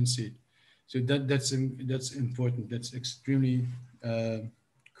presidency. So that's important. That's extremely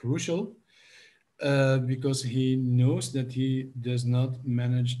crucial because he knows that he does not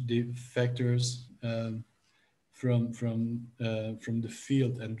manage the factors from the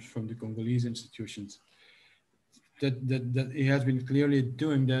field and from the Congolese institutions. that he has been clearly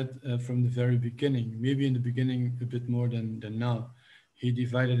doing that from the very beginning. Maybe in the beginning a bit more than now. He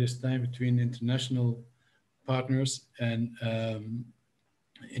divided his time between international partners and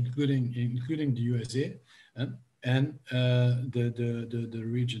including the USA and the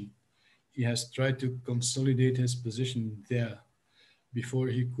region. He has tried to consolidate his position there before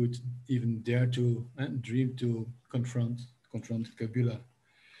he could even dare to dream to confront Kabila.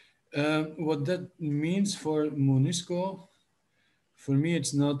 What that means for MONUSCO, for me,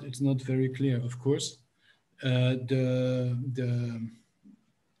 it's not very clear. Of course, the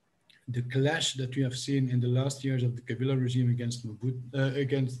clash that we have seen in the last years of the Kabila regime against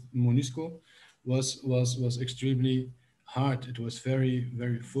MONUSCO was extremely hard. It was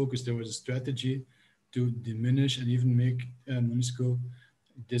very focused. There was a strategy to diminish and even make MONUSCO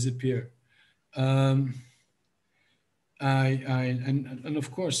disappear. And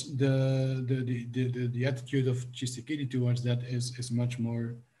of course the attitude of Tshisekedi towards that is much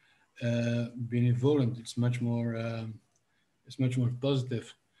more benevolent. It's much more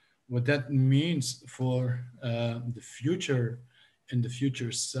positive. What that means for the future and the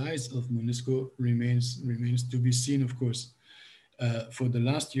future size of MONUSCO remains to be seen. Of course, for the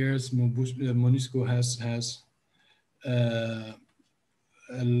last years, MONUSCO has a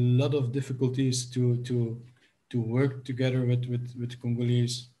lot of difficulties to work together with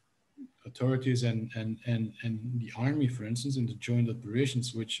Congolese authorities and the army, for instance, in the joint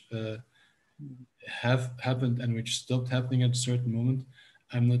operations, which have happened and which stopped happening at a certain moment.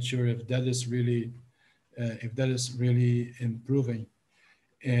 I'm not sure if that is really improving.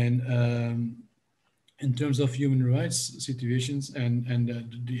 And in terms of human rights situations and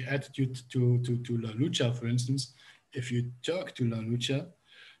the attitude to La Lucha, for instance, if you talk to La Lucha,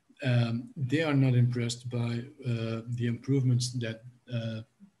 they are not impressed by the improvements that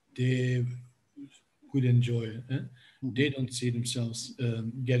they could enjoy. They don't see themselves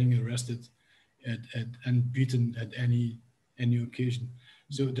getting arrested and beaten at any occasion.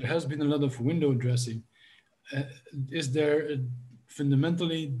 So there has been a lot of window dressing. Is there a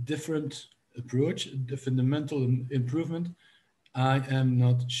fundamentally different approach, the fundamental improvement? I am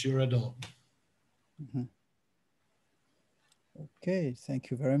not sure at all. Mm-hmm. Okay, thank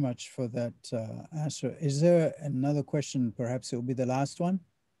you very much for that answer. Is there another question? Perhaps it will be the last one.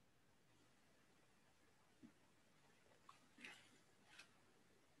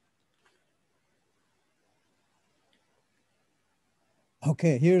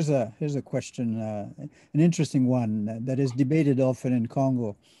 Okay, here's a question, an interesting one that is debated often in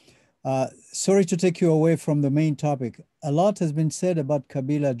Congo. Sorry to take you away from the main topic. A lot has been said about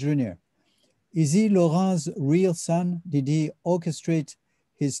Kabila Jr. Is he Laurent's real son? Did he orchestrate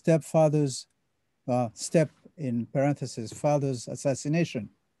his stepfather's, step in parentheses, father's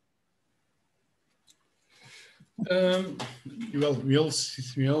assassination? Well, we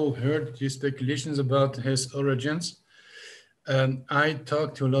all heard these speculations about his origins. I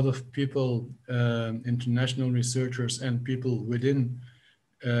talked to a lot of people, international researchers and people within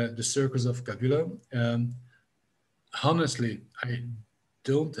the circles of Kabila. Honestly, I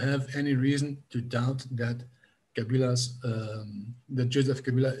don't have any reason to doubt that that Joseph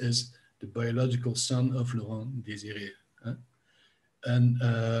Kabila is the biological son of Laurent Désiré. And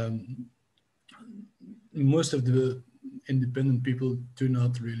most of the independent people do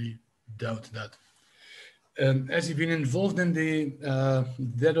not really doubt that. Has he been involved in the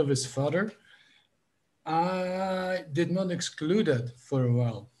death of his father? I did not exclude that for a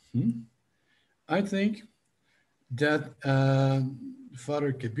while. I think that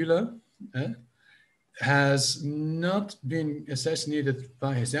Father Kabila has not been assassinated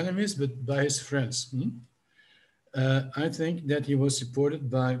by his enemies, but by his friends. I think that he was supported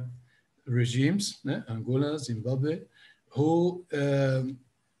by regimes, Angola, Zimbabwe, who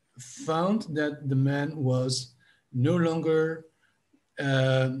found that the man was no longer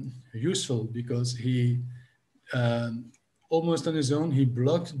useful because he almost on his own, he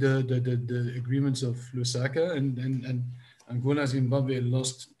blocked the agreements of Lusaka, and Angola, Zimbabwe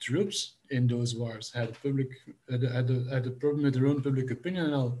lost troops in those wars, had a problem with their own public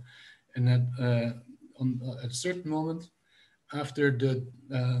opinion, and at a certain moment, after the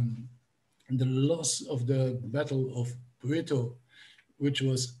loss of the Battle of Soweto, which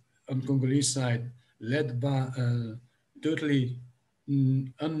was on Congolese side, led by a totally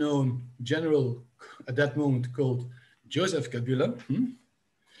unknown general at that moment called Joseph Kabila.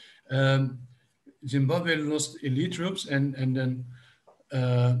 Zimbabwe lost elite troops, and then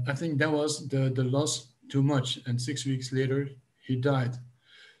I think that was the loss too much. And 6 weeks later, he died.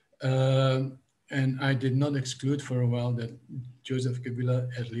 And I did not exclude for a while that Joseph Kabila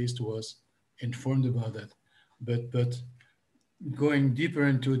at least was informed about that. but going deeper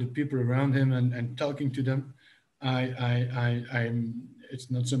into the people around him and talking to them, it's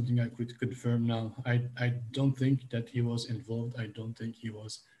not something I could confirm now. I don't think that he was involved. I don't think he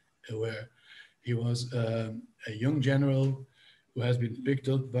was aware. He was a young general who has been picked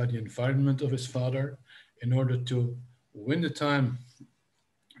up by the environment of his father in order to win the time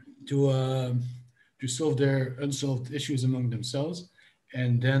to solve their unsolved issues among themselves.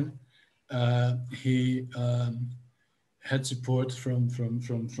 And then he had support from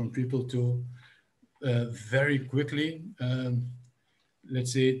people to very quickly,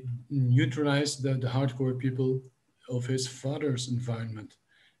 let's say, neutralize the hardcore people of his father's environment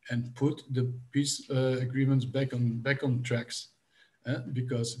and put the peace agreements back on tracks.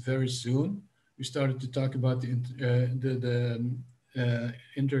 Because very soon we started to talk about the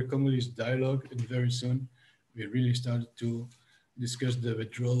inter-Congolese dialogue, and very soon we really started to discuss the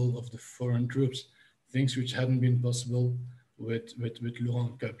withdrawal of the foreign troops, things which hadn't been possible with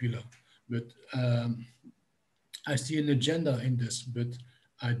Laurent Kabila. But I see an agenda in this, but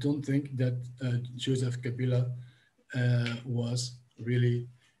I don't think that Joseph Kabila was really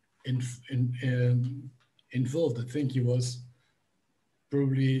involved. I think he was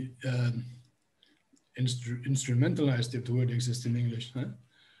probably instrumentalized, if the word exists in English. Huh?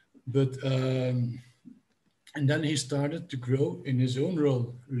 But and then he started to grow in his own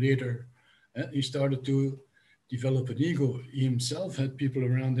role later. He started to develop an ego. He himself had people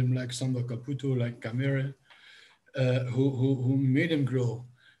around him like Samba Caputo, like Camere, who made him grow.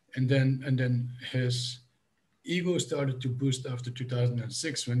 And then his ego started to boost after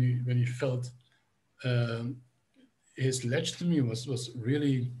 2006 when he felt his legitimacy was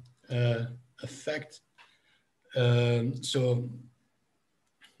really a fact.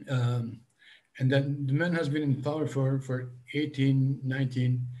 And then the man has been in power for 18,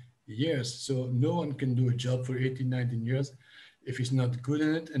 19 years. So no one can do a job for 18, 19 years if he's not good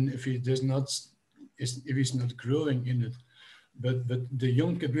in it and if he's not growing in it. But the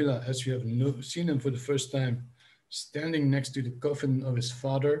young Kabila, as we have seen him for the first time, standing next to the coffin of his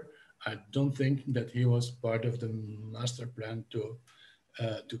father, I don't think that he was part of the master plan to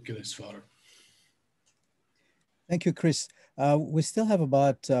kill his father. Thank you, Kris. We still have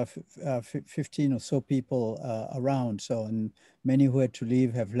about 15 or so people around, and many who had to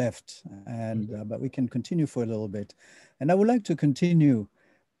leave have left, but we can continue for a little bit. And I would like to continue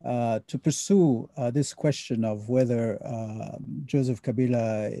to pursue this question of whether Joseph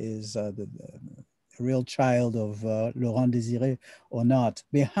Kabila is the real child of Laurent Désiré or not.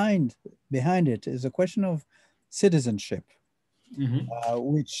 Behind it is a question of citizenship,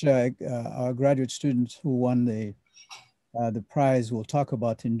 which our graduate students who won the prize will talk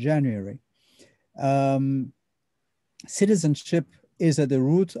about in January. Citizenship is at the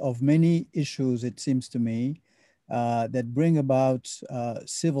root of many issues, it seems to me, that bring about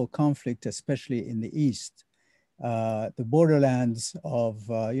civil conflict, especially in the East. The borderlands of,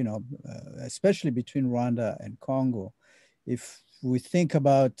 especially between Rwanda and Congo. If we think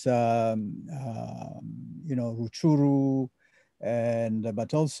about, Ruchuru,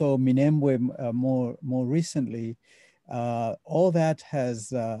 but also Minembwe more recently, all that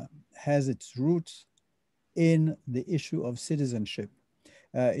has its roots in the issue of citizenship.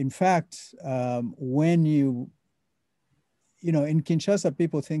 In fact, when in Kinshasa,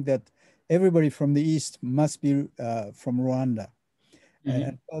 people think that everybody from the East must be from Rwanda.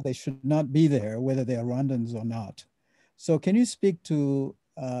 And so they should not be there, whether they are Rwandans or not. So can you speak to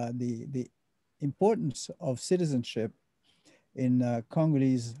the importance of citizenship in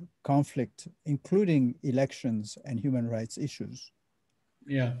Congolese conflict, including elections and human rights issues?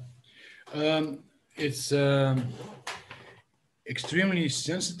 Yeah, it's extremely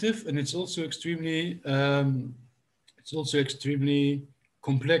sensitive, and it's also extremely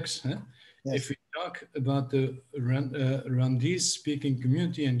complex. Huh? Yes. If we talk about the Rwandese-speaking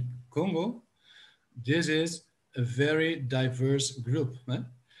community in Congo, this is a very diverse group. Huh?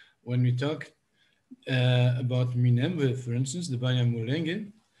 When we talk about Minembwe, for instance, the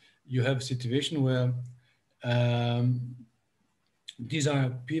Banyamulenge, you have a situation where these are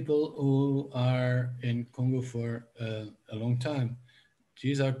people who are in Congo for a long time.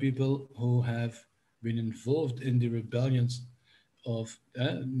 These are people who have been involved in the rebellions of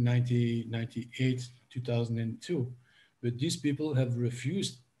 1998, 2002. But these people have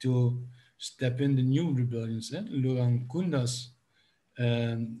refused to step in the new rebellions. Laurent Kunda's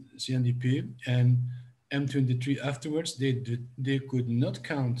CNDP and M23 afterwards, they could not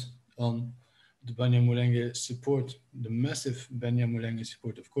count on the Banyamulenge support, the massive Banyamulenge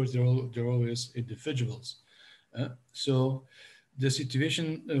support. Of course, they're always individuals. So the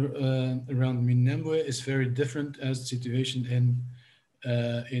situation around Minembwe is very different as the situation in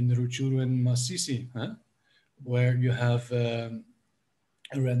Rutshuru and Masisi, huh? Where you have a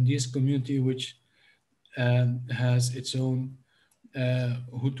Rwandese community which has its own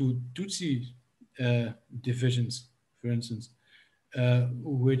Hutu-Tutsi divisions, for instance,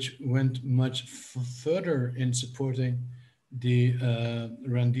 which went much further in supporting the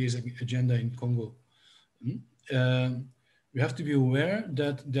Rwandese agenda in Congo. We have to be aware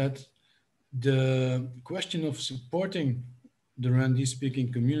that the question of supporting the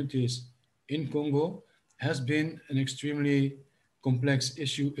Rwandese-speaking communities in Congo has been an extremely complex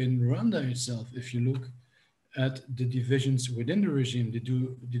issue in Rwanda itself. If you look at the divisions within the regime, they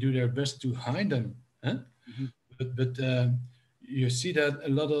do their best to hide them. Huh? Mm-hmm. But you see that a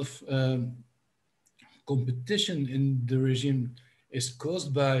lot of competition in the regime is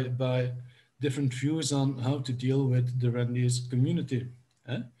caused by different views on how to deal with the Rwandese community.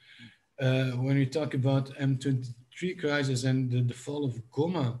 Huh? When we talk about M23 crisis and the fall of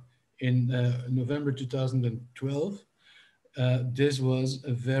Goma in November 2012, this was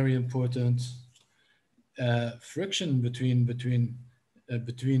a very important friction between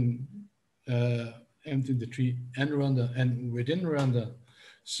M23 and Rwanda and within Rwanda.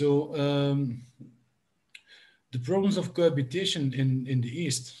 So the problems of cohabitation in the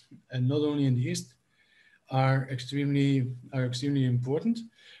East, and not only in the East, are extremely important.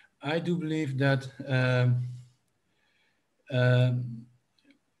 I do believe that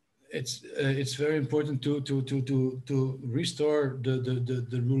it's very important to restore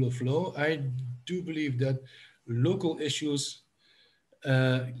the rule of law. I do believe that local issues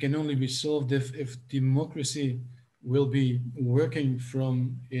can only be solved if democracy will be working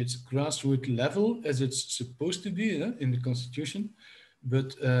from its grassroots level as it's supposed to be in the constitution.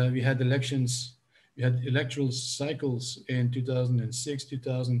 But we had elections, we had electoral cycles in 2006,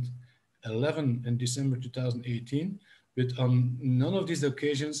 2011, and December 2018. But on none of these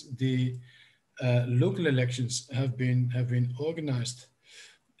occasions, the local elections have been organized,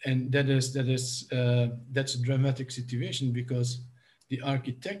 and that's a dramatic situation because the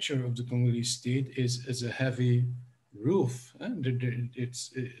architecture of the Congolese state is a heavy roof.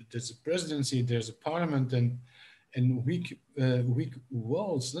 There's a presidency, there's a parliament, and weak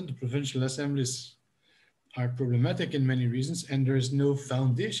walls. The provincial assemblies are problematic in many reasons, and there is no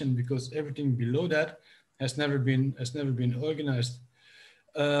foundation because everything below that has never been organized.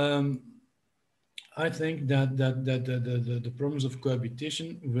 I think that the problems of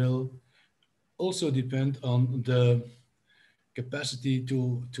cohabitation will also depend on the capacity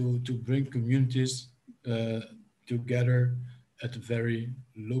to bring communities together at a very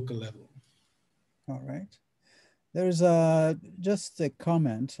local level. All right. There's just a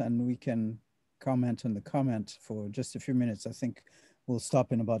comment, and we can comment on the comment for just a few minutes. I think we'll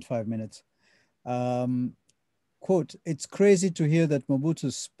stop in about 5 minutes. Quote, "It's crazy to hear that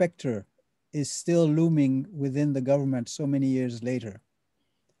Mobutu's specter is still looming within the government so many years later."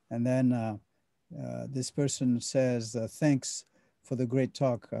 And then this person says, "Thanks for the great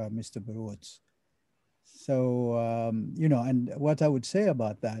talk, Mr. Berwourts." So, you know, and what I would say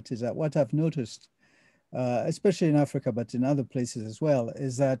about that is that what I've noticed, especially in Africa, but in other places as well,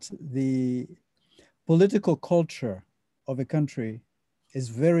 is that the political culture of a country is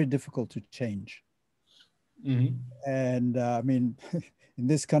very difficult to change. Mm-hmm. And I mean, in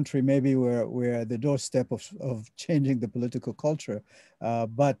this country, maybe we're at the doorstep of changing the political culture,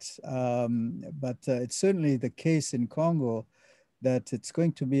 but it's certainly the case in Congo that it's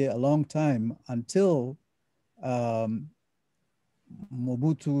going to be a long time until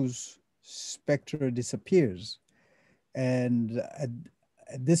Mobutu's specter disappears. And at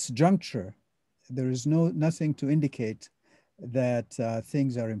this juncture, there is nothing to indicate that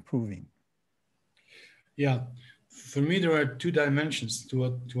things are improving. Yeah, for me there are two dimensions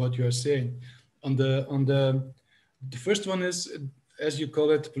to what you are saying. On the first one is, as you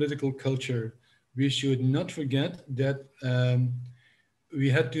call it, political culture. We should not forget that we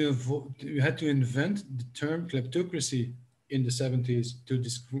had to invent the term kleptocracy in the 70s to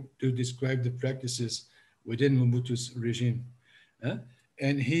describe the practices within Mobutu's regime.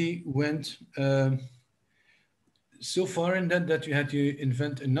 And he went so far in that you had to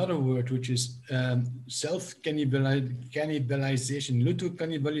invent another word, which is self-cannibalization,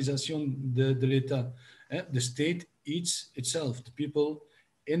 l'auto-cannibalisation de l'État. The state eats itself. The people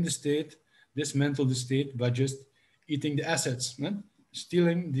in the state dismantle the state by just eating the assets,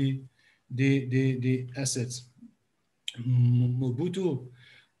 stealing the assets. Mobutu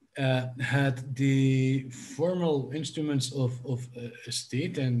had the formal instruments of a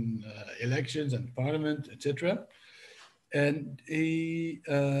state and elections and parliament, etc. And he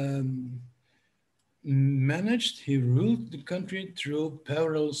ruled the country through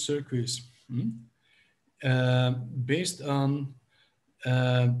parallel circuits, based on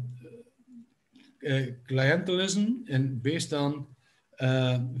uh, clientelism and based on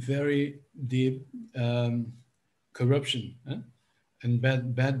very deep corruption, and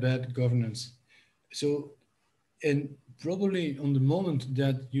bad governance. So, and probably on the moment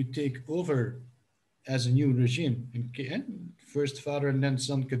that you take over as a new regime, first father and then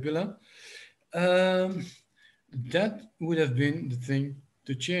son Kabila, um, that would have been the thing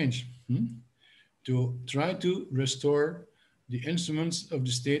to change, to try to restore the instruments of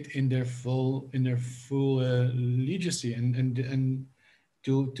the state in their full legitimacy, and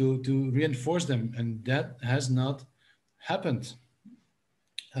to reinforce them, and that has not happened.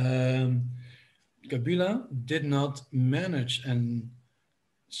 Um, Kabila did not manage, and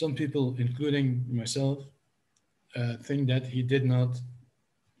some people, including myself, think that he did not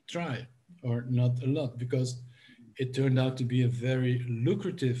try or not a lot, because it turned out to be a very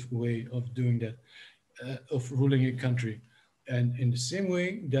lucrative way of doing that, of ruling a country. And in the same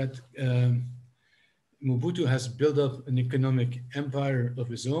way that Mobutu has built up an economic empire of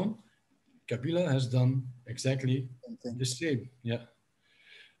his own, Kabila has done exactly the same. Yeah.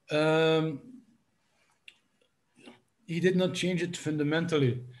 Um, he did not change it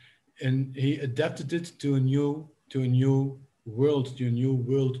fundamentally, and he adapted it to a new world, to a new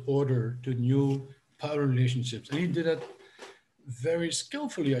world order, to new power relationships, and he did that very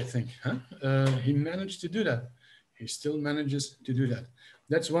skillfully, I think. He managed to do that. He still manages to do that.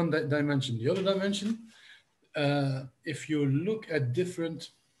 That's one dimension. The other dimension, if you look at different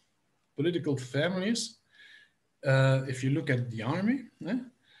political families, if you look at the army,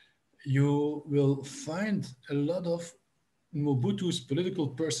 you will find a lot of Mobutu's political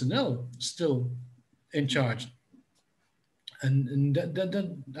personnel still in charge. And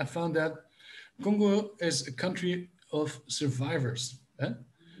that I found that Congo is a country of survivors.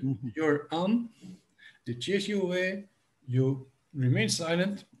 You're on, they chase you away, you remain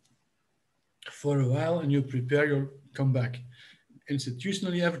silent for a while, and you prepare your comeback.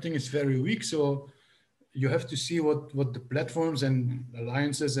 Institutionally, everything is very weak, so you have to see what the platforms and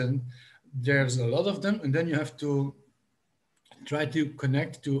alliances, and there's a lot of them, and then you have to try to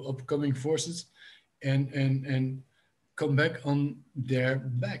connect to upcoming forces and come back on their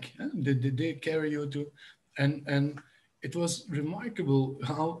back. They carry you to, and it was remarkable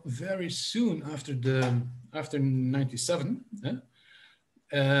how very soon after 97,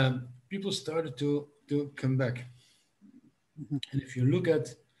 people started to come back. And if you look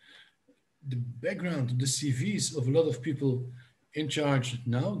at the background, the CVs of a lot of people in charge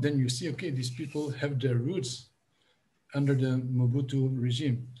now, then you see, okay, these people have their roots under the Mobutu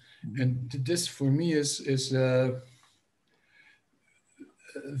regime. And this for me is a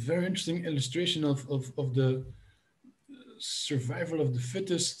very interesting illustration of the survival of the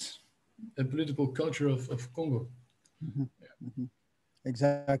fittest political culture of Congo.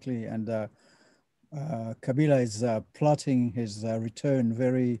 Exactly. And Kabila is plotting his return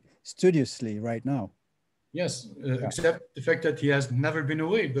very studiously right now. Yes, except the fact that he has never been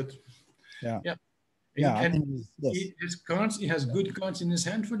away, but yeah. And he has good cards in his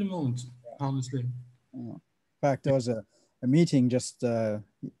hand for the moment, honestly. In fact, there was a meeting just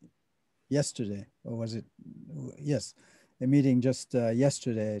yesterday, or was it? Yes, a meeting just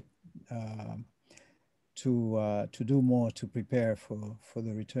yesterday to do more to prepare for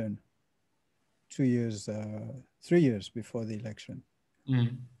the return. 3 years before the election.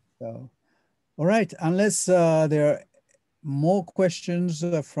 So, all right, unless there are more questions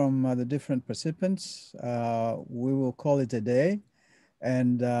from the different participants, we will call it a day.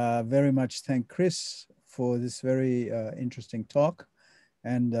 And very much thank Kris for this very interesting talk.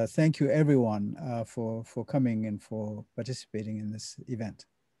 And thank you everyone for coming and for participating in this event.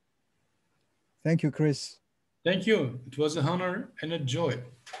 Thank you, Kris. Thank you. It was an honor and a joy.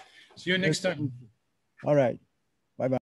 See you next time. All right. Bye-bye.